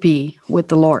ever be with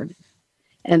the Lord.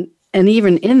 And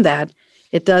even in that,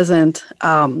 it doesn't,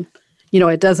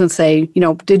 it doesn't say,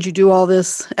 did you do all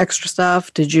this extra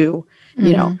stuff? Did you,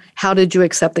 how did you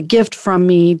accept the gift from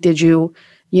me? Did you,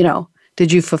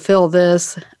 did you fulfill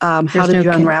this? How did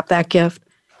you unwrap that gift?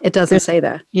 It doesn't say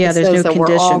that. Yeah, it there's says no that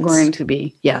conditions. We're all going to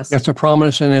be, yes. It's a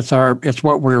promise, and it's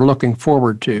what we're looking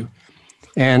forward to.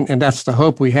 And that's the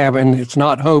hope we have, and it's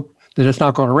not hope that it's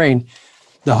not going to rain.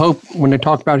 The hope, when they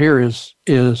talk about here, is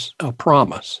a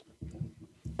promise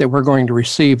that we're going to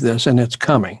receive this, and it's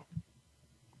coming.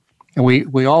 And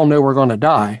we all know we're going to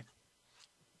die.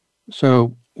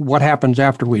 So what happens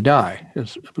after we die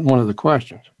is one of the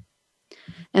questions.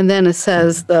 And then it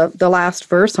says, the last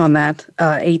verse on that,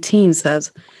 18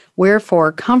 says,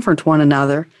 wherefore comfort one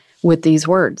another with these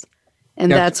words.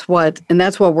 And that's what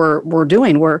we're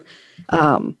doing. We're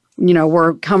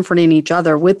we're comforting each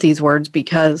other with these words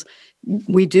because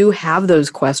we do have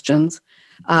those questions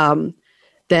with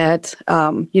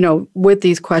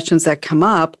these questions that come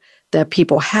up that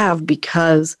people have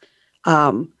because,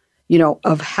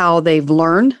 of how they've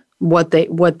learned what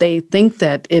they think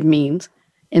that it means,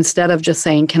 instead of just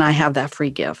saying, can I have that free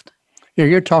gift? Yeah,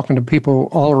 you're talking to people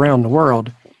all around the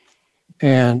world,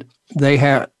 and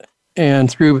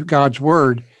through God's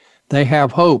word, they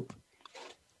have hope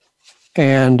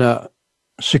and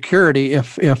security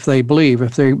if they believe,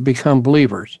 if they become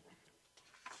believers.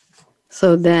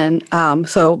 So then,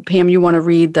 Pam, you want to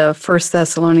read the 1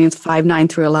 Thessalonians 5:9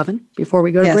 through 11 before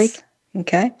we go to break?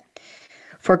 Okay.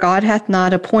 For God hath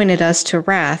not appointed us to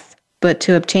wrath, but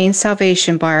to obtain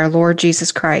salvation by our Lord Jesus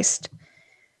Christ,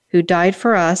 who died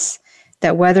for us,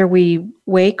 that whether we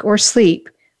wake or sleep,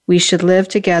 we should live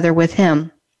together with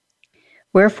him.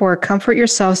 Wherefore comfort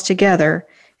yourselves together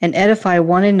and edify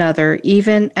one another,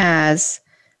 even as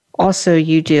also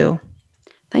you do.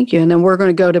 Thank you. And then we're going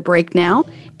to go to break now,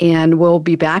 and we'll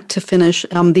be back to finish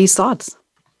these thoughts.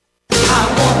 I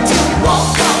want to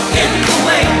walk in the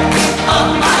way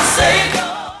of my Savior.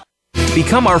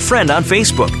 Become our friend on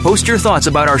Facebook. Post your thoughts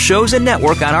about our shows and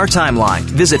network on our timeline.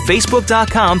 Visit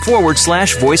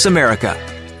facebook.com/Voice America.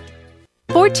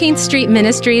 14th Street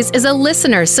Ministries is a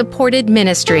listener-supported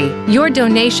ministry. Your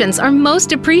donations are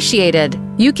most appreciated.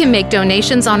 You can make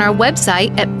donations on our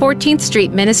website at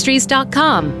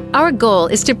 14thstreetministries.com. Our goal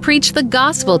is to preach the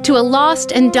gospel to a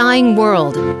lost and dying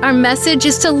world. Our message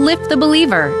is to lift the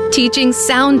believer, teaching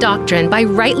sound doctrine by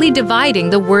rightly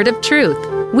dividing the word of truth.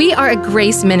 We are a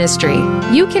grace ministry.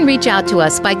 You can reach out to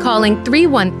us by calling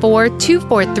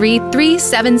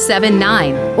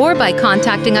 314-243-3779 or by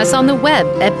contacting us on the web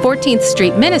at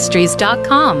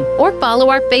 14thstreetministries.com or follow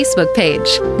our Facebook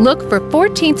page. Look for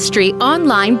 14th Street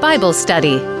Online Bible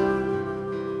Study.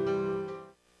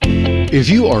 If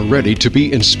you are ready to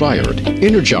be inspired,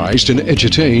 energized, and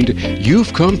edutained,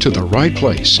 you've come to the right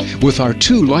place with our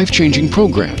 2 life-changing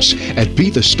programs at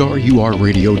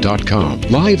BeTheStarYouAreRadio.com.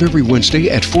 Live every Wednesday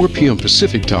at 4 p.m.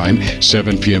 Pacific Time,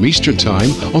 7 p.m. Eastern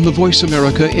Time on the Voice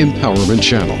America Empowerment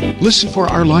Channel. Listen for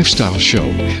our lifestyle show,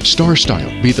 Star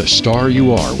Style, Be the Star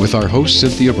You Are, with our host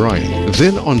Cynthia Bryan.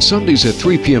 Then on Sundays at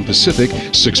 3 p.m. Pacific,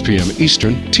 6 p.m.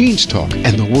 Eastern, Teens Talk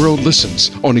and the World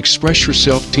Listens on Express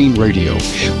Yourself Teen Radio.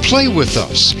 Play with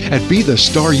us at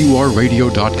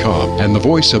BeTheStarYouAreRadio.com and the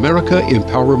Voice America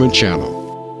Empowerment Channel.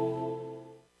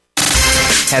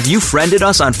 Have you friended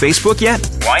us on Facebook yet?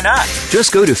 Why not?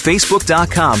 Just go to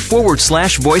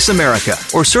facebook.com/Voice America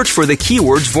or search for the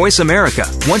keywords Voice America.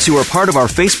 Once you are part of our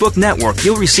Facebook network,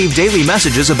 you'll receive daily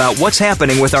messages about what's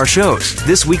happening with our shows,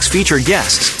 this week's featured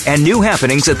guests, and new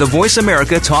happenings at the Voice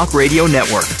America Talk Radio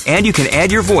Network. And you can add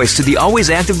your voice to the always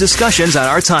active discussions on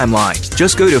our timeline.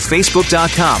 Just go to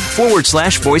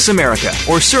facebook.com/Voice America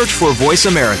or search for Voice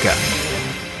America.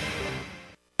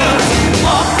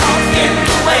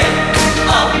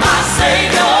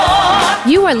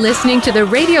 You are listening to the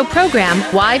radio program,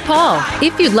 Why Paul?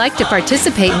 If you'd like to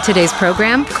participate in today's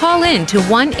program, call in to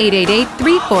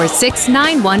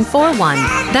 1-888-346-9141.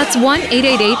 That's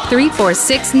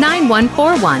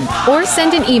 1-888-346-9141. Or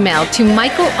send an email to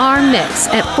Michael R. Mix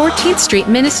at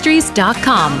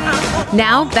 14thstreetministries.com.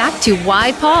 Now back to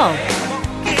Why Paul?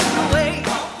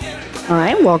 All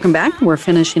right, welcome back. We're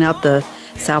finishing up the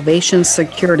salvation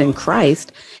secured in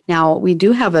Christ. Now, we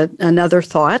do have another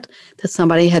thought that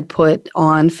somebody had put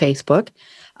on Facebook,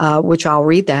 which I'll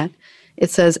read that. It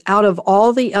says, out of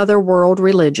all the other world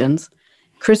religions,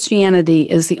 Christianity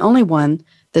is the only one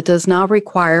that does not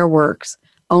require works,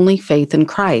 only faith in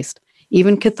Christ.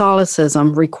 Even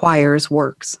Catholicism requires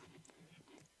works.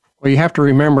 Well, you have to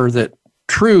remember that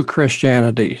true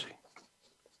Christianity,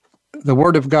 the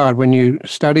Word of God, when you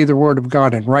study the Word of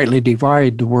God and rightly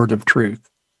divide the word of truth,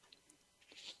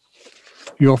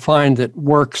 you'll find that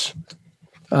works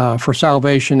for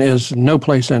salvation is no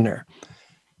place in there.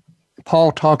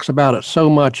 Paul talks about it so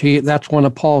much. That's one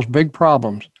of Paul's big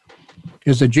problems,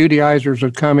 is the Judaizers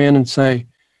would come in and say,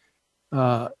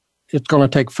 it's going to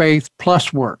take faith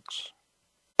plus works.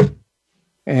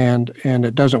 And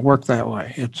it doesn't work that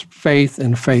way. It's faith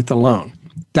and faith alone.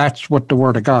 That's what the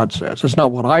Word of God says. It's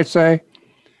not what I say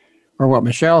or what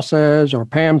Michelle says or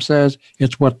Pam says.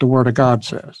 It's what the Word of God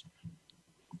says.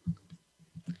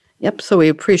 Yep, so we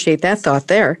appreciate that thought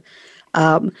there.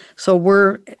 So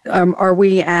are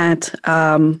we at,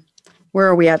 where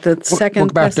are we at? The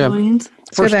Second Thessalonians?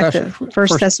 Let's go back to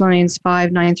 1 Thessalonians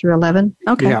 5, 9 through 11.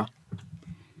 Okay. Yeah.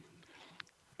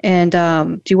 And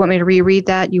do you want me to reread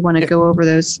that? You want to go over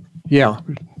those? Yeah.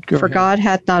 For God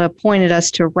hath not appointed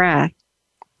us to wrath,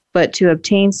 but to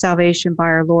obtain salvation by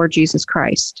our Lord Jesus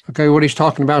Christ. Okay, what he's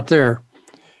talking about there,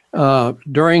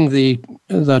 during the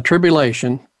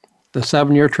tribulation, the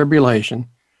 7-year tribulation,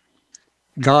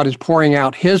 God is pouring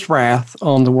out his wrath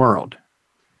on the world.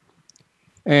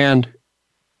 And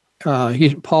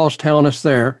Paul's telling us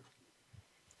there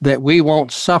that we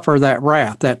won't suffer that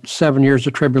wrath, that 7 years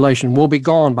of tribulation. We'll be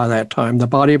gone by that time. The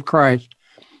body of Christ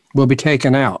will be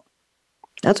taken out.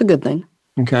 That's a good thing.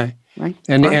 Okay. Right.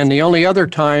 And the only other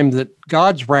time that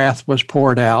God's wrath was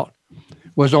poured out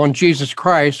was on Jesus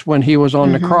Christ when he was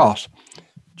on the cross.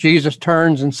 Jesus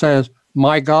turns and says,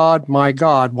 my God,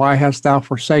 why hast thou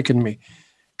forsaken me?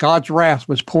 God's wrath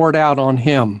was poured out on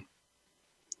him.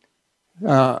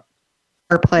 Our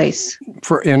place.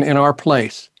 In our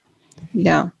place.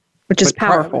 Yeah, which is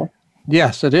powerful.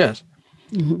 Yes, it is.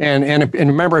 Mm-hmm. And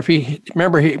remember,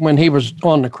 when he was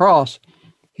on the cross,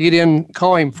 he didn't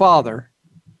call him Father.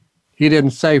 He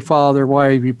didn't say, Father,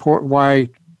 why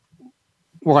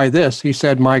this? He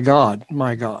said, my God,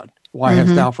 why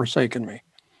hast thou forsaken me?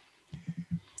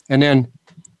 And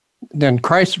then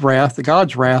Christ's wrath,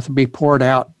 God's wrath, will be poured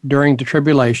out during the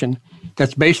tribulation.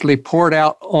 That's basically poured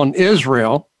out on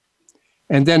Israel,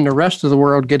 and then the rest of the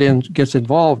world gets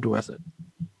involved with it.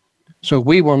 So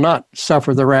we will not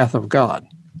suffer the wrath of God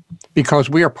because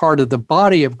we are part of the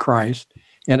body of Christ,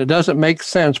 and it doesn't make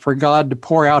sense for God to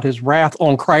pour out his wrath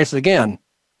on Christ again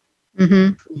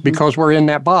because we're in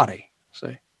that body.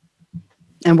 See?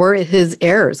 And we're his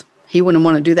heirs. He wouldn't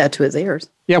want to do that to his heirs.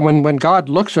 Yeah, when God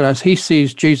looks at us, he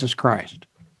sees Jesus Christ.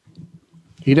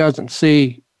 He doesn't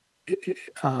see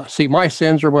my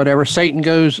sins or whatever. Satan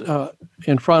goes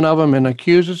in front of him and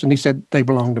accuses, and he said, they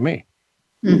belong to me.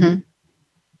 Mm-hmm.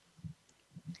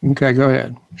 Okay, go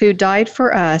ahead. Who died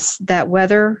for us, that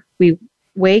whether we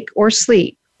wake or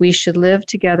sleep, we should live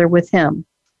together with him.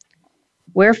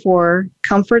 Wherefore,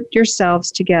 comfort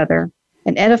yourselves together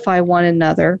and edify one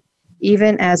another,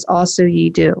 even as also ye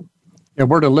do. Yeah,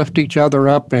 we're to lift each other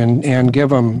up and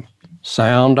give them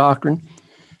sound doctrine,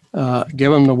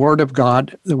 give them the Word of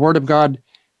God. The Word of God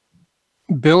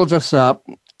builds us up,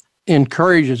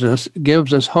 encourages us,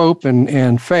 gives us hope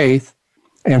and faith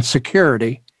and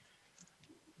security.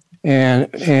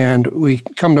 And we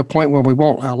come to a point where we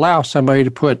won't allow somebody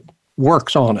to put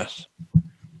works on us,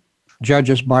 judge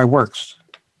us by works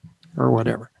or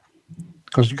whatever,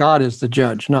 because God is the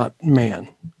judge, not man.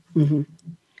 Mm-hmm.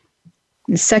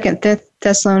 In 2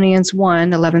 Thessalonians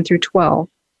 1, 11 through 12.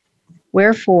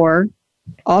 Wherefore,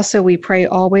 also we pray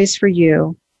always for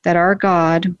you, that our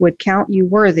God would count you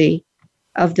worthy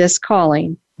of this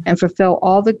calling and fulfill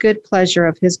all the good pleasure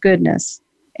of his goodness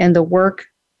and the work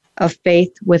of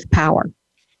faith with power,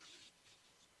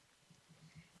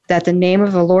 that the name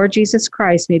of the Lord Jesus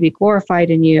Christ may be glorified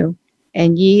in you,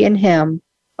 and ye in him,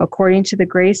 according to the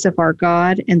grace of our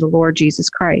God and the Lord Jesus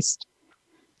Christ.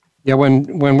 Yeah,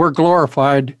 when we're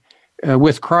glorified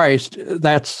with Christ,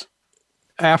 that's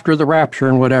after the rapture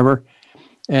and whatever,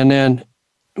 and then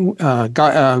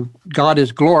God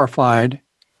is glorified,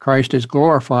 Christ is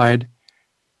glorified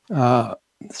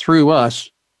through us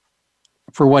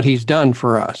for what he's done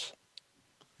for us.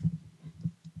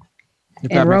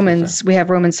 In Romans, we have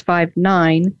Romans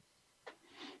 5:9.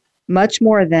 Much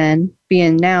more then,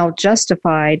 being now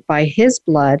justified by his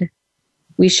blood,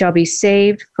 we shall be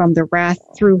saved from the wrath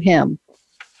through him.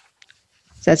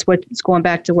 So that's what's going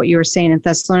back to what you were saying in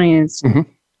Thessalonians. Mm-hmm.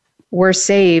 We're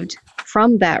saved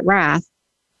from that wrath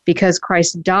because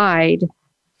Christ died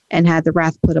and had the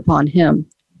wrath put upon him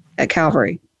at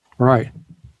Calvary. Right.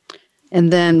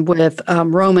 And then with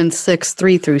Romans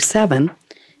 6:3-7,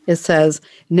 it says,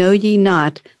 know ye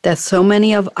not that so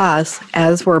many of us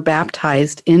as were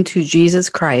baptized into Jesus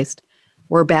Christ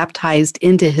were baptized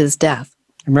into his death?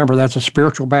 Remember, that's a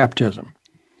spiritual baptism.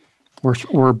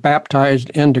 We're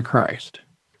baptized into Christ.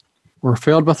 We're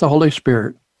filled with the Holy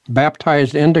Spirit,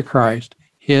 baptized into Christ,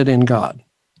 hid in God.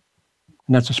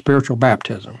 And that's a spiritual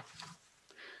baptism.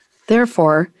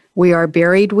 Therefore, we are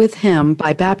buried with him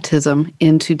by baptism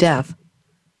into death,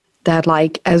 that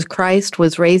like as Christ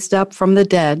was raised up from the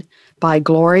dead by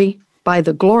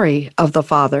the glory of the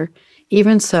Father,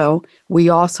 even so we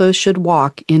also should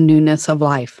walk in newness of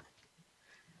life.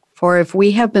 For if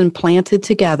we have been planted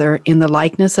together in the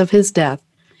likeness of his death,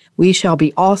 we shall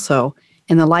be also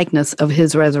in the likeness of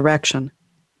his resurrection.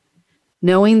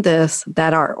 Knowing this,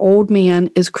 that our old man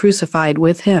is crucified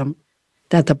with him,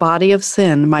 that the body of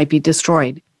sin might be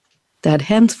destroyed, that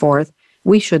henceforth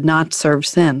we should not serve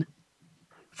sin.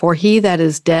 For he that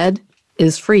is dead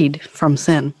is freed from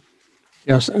sin.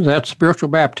 Yes, that spiritual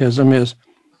baptism is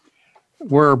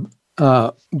we're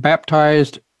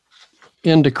baptized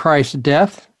into Christ's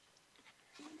death,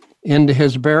 into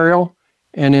his burial,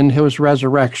 and in his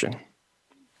resurrection.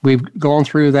 We've gone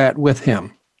through that with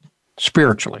him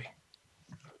spiritually.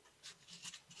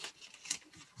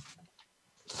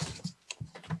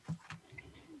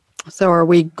 So are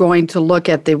we going to look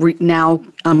at now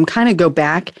kind of go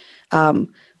back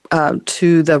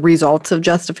to the results of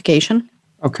justification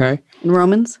Okay. in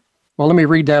Romans? Well, let me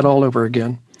read that all over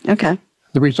again. Okay.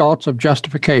 The results of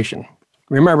justification.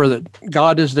 Remember that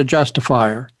God is the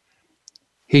justifier.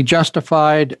 He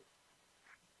justified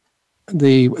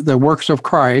the works of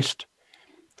Christ,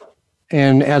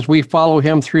 and as we follow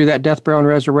him through that death, burial, and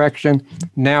resurrection,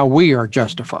 now we are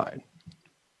justified.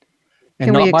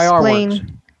 And not by our works.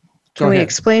 Can we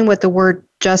explain what the word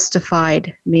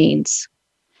justified means?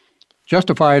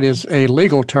 Justified is a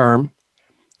legal term,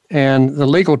 and the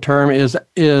legal term is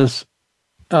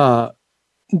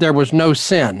there was no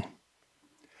sin.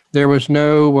 There was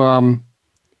no.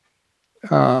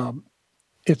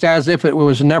 It's as if it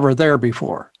was never there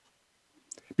before,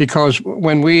 because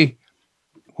when we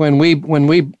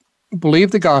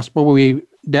believe the gospel, we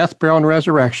death, burial, and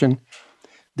resurrection.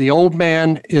 The old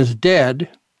man is dead,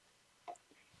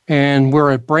 and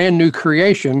we're a brand new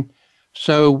creation.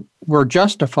 So we're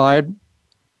justified,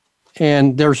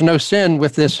 and there's no sin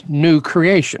with this new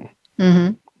creation.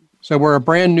 Mm-hmm. So we're a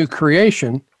brand new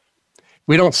creation.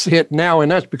 We don't see it now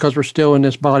in us because we're still in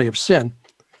this body of sin.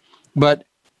 But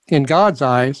in God's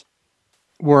eyes,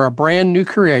 we're a brand new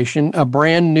creation, a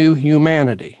brand new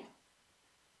humanity.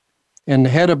 And the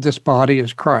head of this body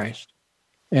is Christ,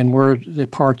 and we're the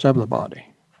parts of the body.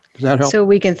 Does that help? So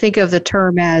we can think of the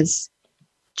term as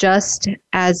just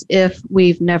as if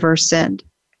we've never sinned.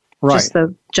 Right. Just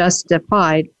the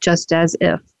justified, just as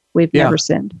if we've never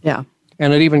sinned. Yeah.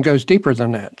 And it even goes deeper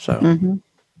than that. So Mm-hmm.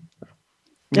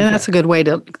 Yeah, that's a good way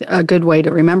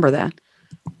to remember that.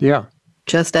 yeah.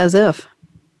 Just as if.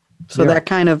 So Yeah. that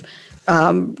kind of,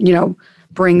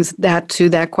 brings that to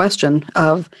that question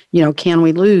of, can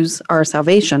we lose our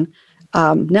salvation?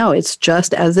 No, it's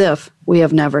just as if we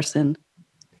have never sinned.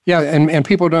 Yeah, and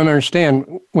people don't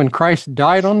understand. When Christ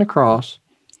died on the cross,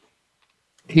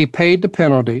 he paid the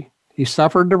penalty. He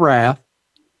suffered the wrath.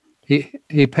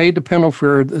 He paid the penalty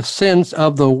for the sins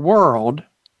of the world.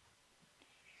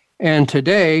 And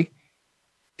today,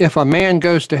 if a man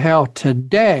goes to hell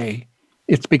today,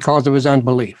 it's because of his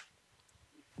unbelief.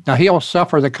 Now, he'll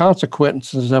suffer the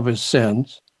consequences of his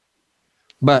sins,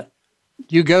 but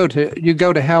you go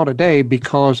to hell today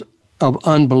because of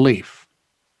unbelief.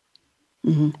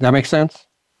 Mm-hmm. Does that make sense?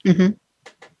 Mm-hmm.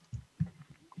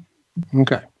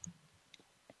 Okay.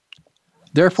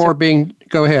 Therefore,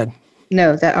 go ahead.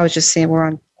 No, that I was just saying we're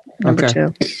on number Okay.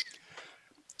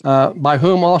 2. By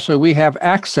whom also we have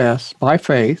access by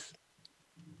faith.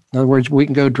 In other words, we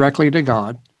can go directly to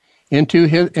God into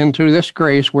this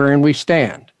grace wherein we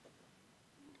stand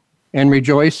and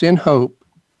rejoice in hope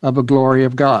of the glory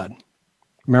of God.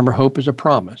 Remember, hope is a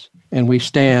promise, and we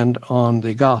stand on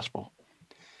the gospel.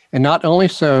 And not only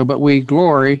so, but we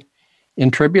glory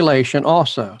in tribulation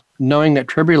also, knowing that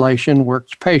tribulation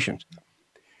works patience.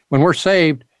 When we're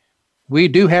saved, we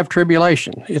do have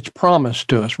tribulation. It's promised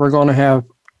to us. We're going to have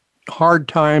hard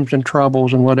times and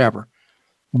troubles and whatever,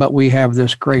 but we have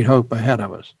this great hope ahead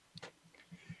of us.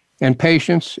 And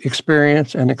patience,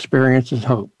 experience, and experience is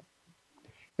hope.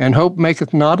 And hope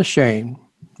maketh not ashamed,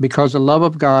 because the love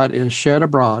of God is shed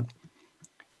abroad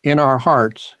in our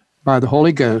hearts by the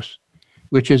Holy Ghost,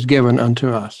 which is given unto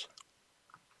us.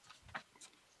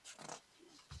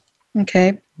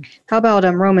 Okay. How about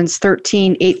Romans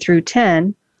 13, 8 through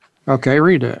 10? Okay,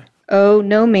 read it. Owe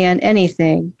no man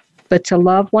anything, but to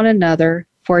love one another,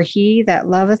 for he that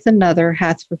loveth another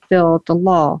hath fulfilled the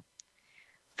law.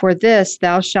 For this,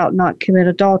 thou shalt not commit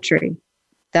adultery,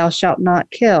 thou shalt not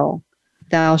kill,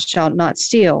 thou shalt not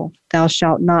steal, thou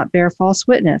shalt not bear false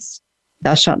witness,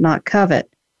 thou shalt not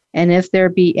covet. And if there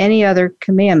be any other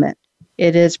commandment,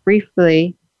 it is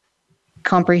briefly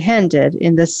comprehended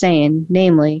in the saying,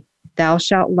 namely, thou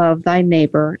shalt love thy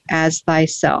neighbor as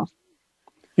thyself.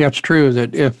 Yeah, it's true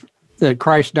that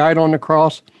Christ died on the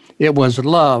cross. It was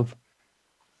love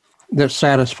that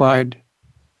satisfied.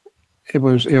 It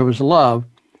was love,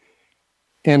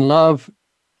 and love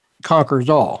conquers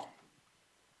all.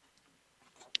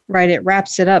 Right, it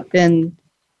wraps it up in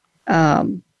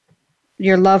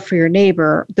your love for your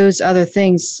neighbor. Those other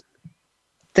things,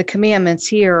 the commandments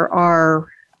here are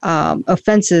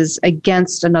offenses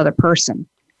against another person.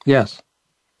 Yes.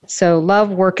 So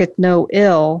love worketh no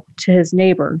ill to his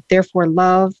neighbor. Therefore,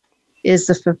 love is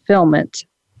the fulfillment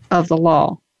of the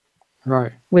law,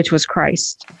 Right. which was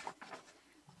Christ.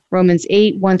 Romans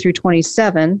 8, 1 through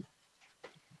 27.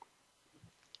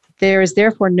 There is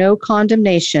therefore no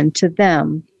condemnation to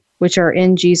them which are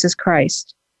in Jesus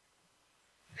Christ,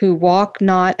 who walk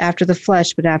not after the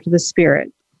flesh, but after the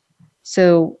Spirit.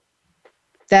 So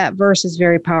that verse is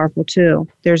very powerful too.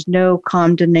 There's no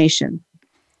condemnation.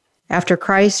 After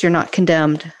Christ, you're not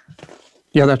condemned.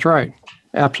 Yeah, that's right.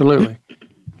 Absolutely.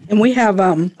 And we have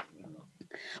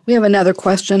another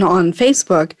question on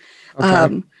Facebook,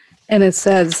 Okay. and it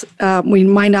says we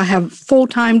might not have full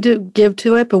time to give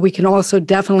to it, but we can also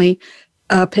definitely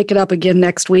pick it up again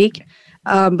next week.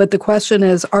 But the question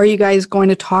is, are you guys going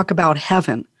to talk about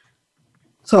heaven?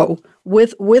 So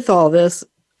with all this,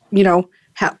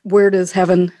 where does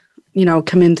heaven,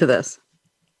 come into this?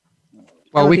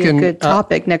 Well, we That'll be can. a good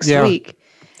topic next yeah. week.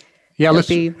 Yeah, let's.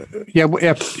 be- Yeah,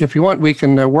 if you want, we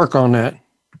can work on that,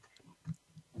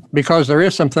 because there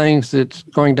is some things that's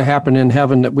going to happen in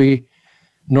heaven that we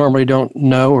normally don't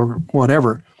know or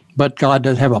whatever. But God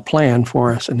does have a plan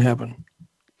for us in heaven.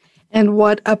 And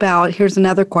what about, here's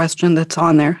another question that's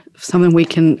on there, something we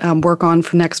can work on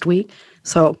for next week.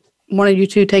 So one of you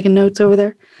two taking notes over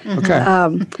there?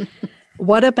 Okay.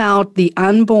 What about the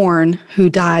unborn who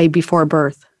die before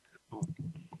birth?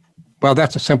 Well,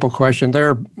 that's a simple question.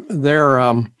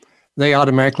 They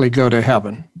automatically go to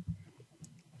heaven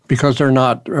because they're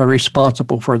not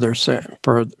responsible for their sin.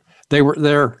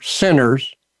 They're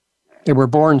sinners. They were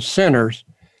born sinners,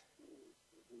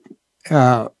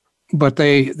 but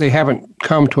they haven't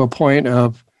come to a point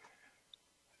of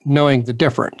knowing the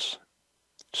difference.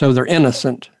 So they're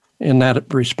innocent in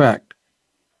that respect.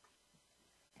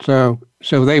 So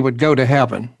they would go to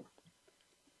heaven,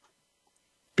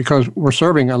 because we're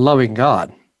serving a loving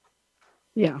God.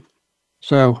 Yeah.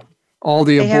 So all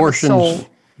the They have a abortions, soul.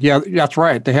 yeah, that's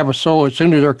right. They have a soul. As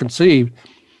soon as they're conceived,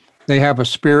 they have a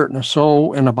spirit and a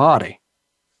soul and a body.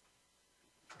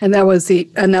 And that was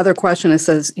another question. It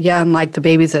says, yeah, and like the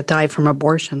babies that die from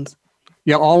abortions.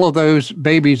 Yeah, all of those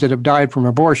babies that have died from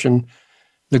abortion,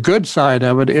 the good side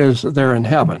of it is they're in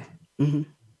heaven. Mhm.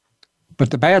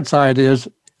 But the bad side is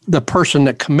the person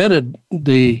that committed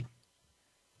the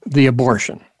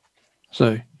abortion.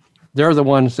 So they're the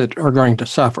ones that are going to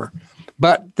suffer.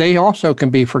 But they also can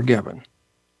be forgiven.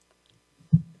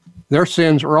 Their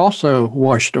sins are also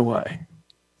washed away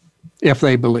if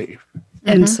they believe.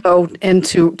 And so, and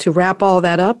to wrap all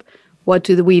that up, what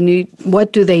do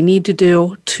they need to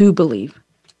do to believe?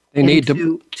 They need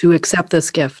to accept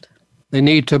this gift. They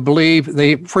need to believe.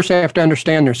 They first have to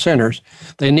understand they're sinners.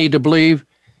 They need to believe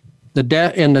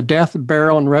in the death,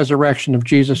 burial, and resurrection of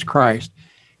Jesus Christ.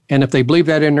 And if they believe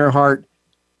that in their heart,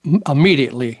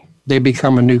 immediately they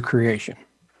become a new creation.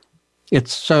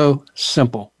 It's so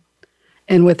simple.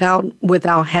 And without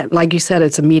like you said,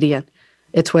 it's immediate.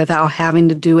 It's without having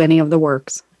to do any of the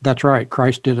works. That's right.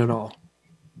 Christ did it all.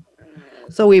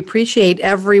 So we appreciate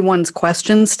everyone's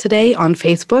questions today on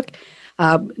Facebook.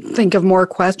 Think of more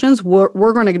questions.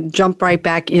 We're going to jump right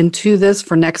back into this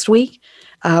for next week.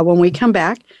 When we come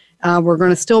back, we're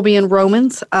going to still be in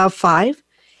Romans 5.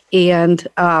 And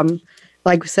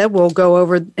like we said, we'll go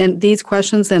over these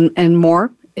questions and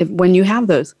more when you have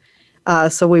those.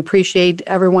 So we appreciate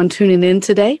everyone tuning in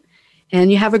today.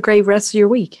 And you have a great rest of your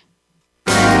week.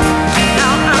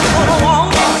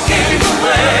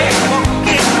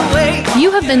 You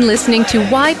have been listening to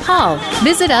Why Paul.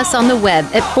 Visit us on the web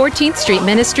at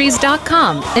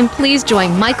 14thstreetministries.com. And please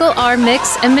join Michael R.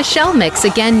 Mix and Michelle Mix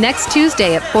again next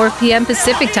Tuesday at 4 p.m.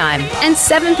 Pacific Time and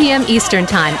 7 p.m. Eastern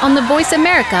Time on the Voice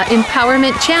America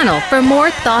Empowerment Channel for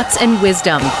more thoughts and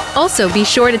wisdom. Also, be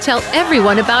sure to tell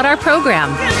everyone about our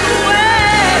program.